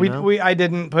gram? Do you know? I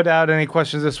didn't put out any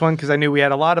questions this one because I knew we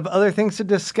had a lot of other things to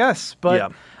discuss. But Yeah.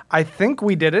 I think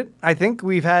we did it. I think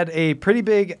we've had a pretty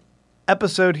big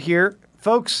episode here,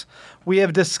 folks. We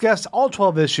have discussed all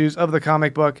 12 issues of the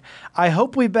comic book. I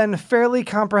hope we've been fairly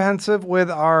comprehensive with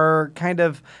our kind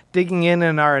of digging in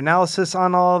and our analysis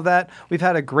on all of that. We've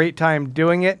had a great time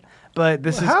doing it, but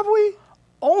this is Have we?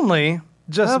 only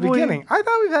just Have the we? beginning. I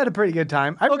thought we've had a pretty good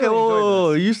time. I Okay, really enjoyed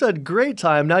whoa, this. you said great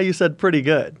time. Now you said pretty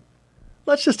good.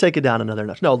 Let's just take it down another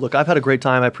notch. No, look, I've had a great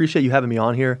time. I appreciate you having me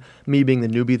on here, me being the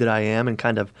newbie that I am and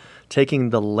kind of taking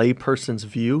the layperson's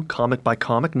view, comic by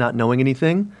comic, not knowing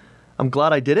anything. I'm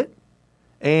glad I did it.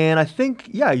 And I think,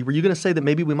 yeah, were you going to say that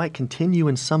maybe we might continue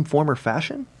in some form or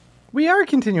fashion? We are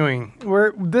continuing.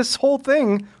 This whole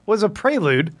thing was a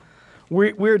prelude.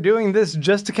 We're doing this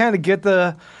just to kind of get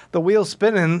the wheel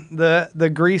spinning, the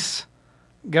grease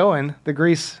going, the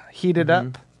grease heated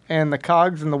up, and the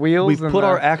cogs and the wheels. We've and put the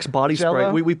our Axe body Jell-O.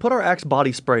 spray. We put our Axe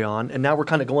body spray on, and now we're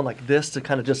kind of going like this to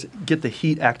kind of just get the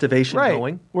heat activation right.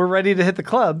 going. We're ready to hit the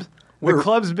clubs. The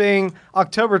clubs being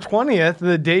October 20th,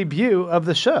 the debut of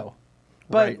the show.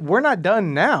 But Right. we're not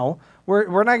done now.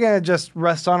 We're not going to just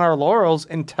rest on our laurels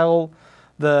until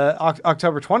the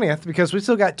October 20th because we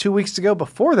still got 2 weeks to go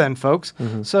before then, folks.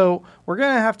 So we're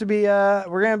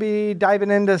gonna be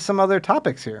diving into some other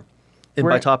topics here. And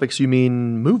by topics, you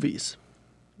mean movies.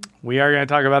 We are going to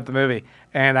talk about the movie,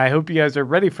 and I hope you guys are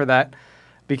ready for that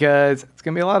because it's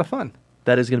going to be a lot of fun.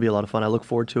 That is going to be a lot of fun. I look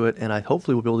forward to it, and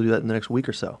hopefully we'll be able to do that in the next week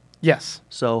or so. Yes.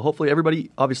 So hopefully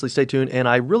everybody obviously stay tuned, and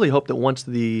I really hope that once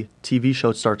the TV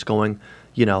show starts going,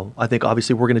 I think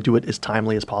obviously we're going to do it as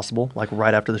timely as possible, like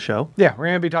right after the show. Yeah, we're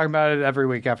going to be talking about it every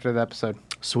week after the episode.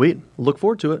 Sweet. Look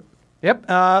forward to it. Yep.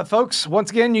 Folks, once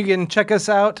again, you can check us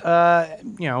out,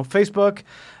 Facebook,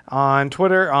 on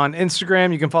Twitter, on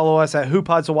Instagram. You can follow us at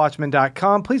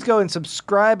whopodsawatchmen.com. Please go and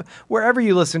subscribe wherever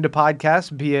you listen to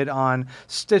podcasts, be it on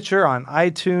Stitcher, on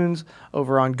iTunes,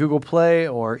 over on Google Play,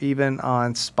 or even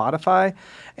on Spotify.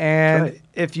 And Right.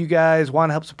 if you guys want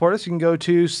to help support us, you can go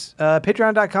to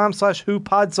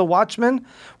patreon.com/whopodsawatchmen.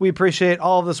 We appreciate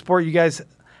all of the support you guys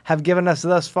have given us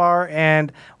thus far,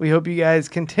 and we hope you guys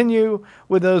continue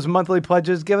with those monthly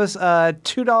pledges. Give us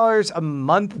 $2 a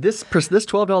month. This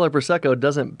 $12 Prosecco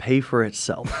doesn't pay for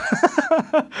itself.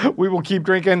 We will keep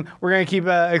drinking. We're going to keep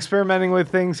experimenting with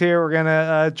things here. We're going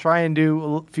to try and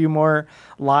do a few more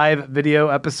live video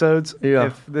episodes. Yeah.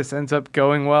 If this ends up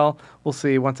going well, we'll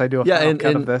see once I do a final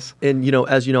cut of this. And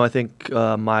as you know, I think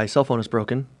my cell phone is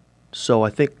broken. So I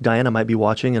think Diana might be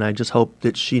watching, and I just hope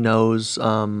that she knows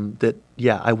that,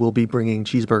 I will be bringing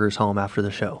cheeseburgers home after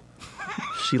the show.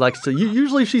 She likes to.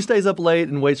 Usually she stays up late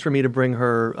and waits for me to bring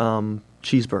her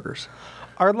cheeseburgers.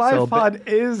 Our live pod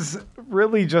is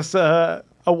really just a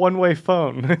one-way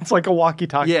phone. It's like a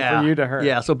walkie-talkie for you to her.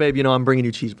 Yeah, so babe, I'm bringing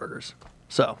you cheeseburgers.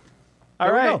 So, All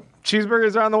there we right. go.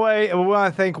 Cheeseburgers are on the way. And we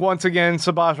want to thank once again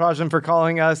Sabash Rajan for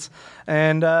calling us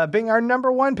and being our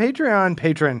 #1 Patreon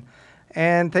patron.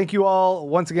 And thank you all.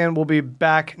 Once again, we'll be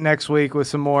back next week with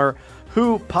some more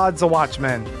Who Pods a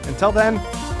Watchmen. Until then,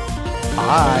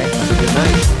 bye. Have a good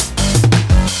night.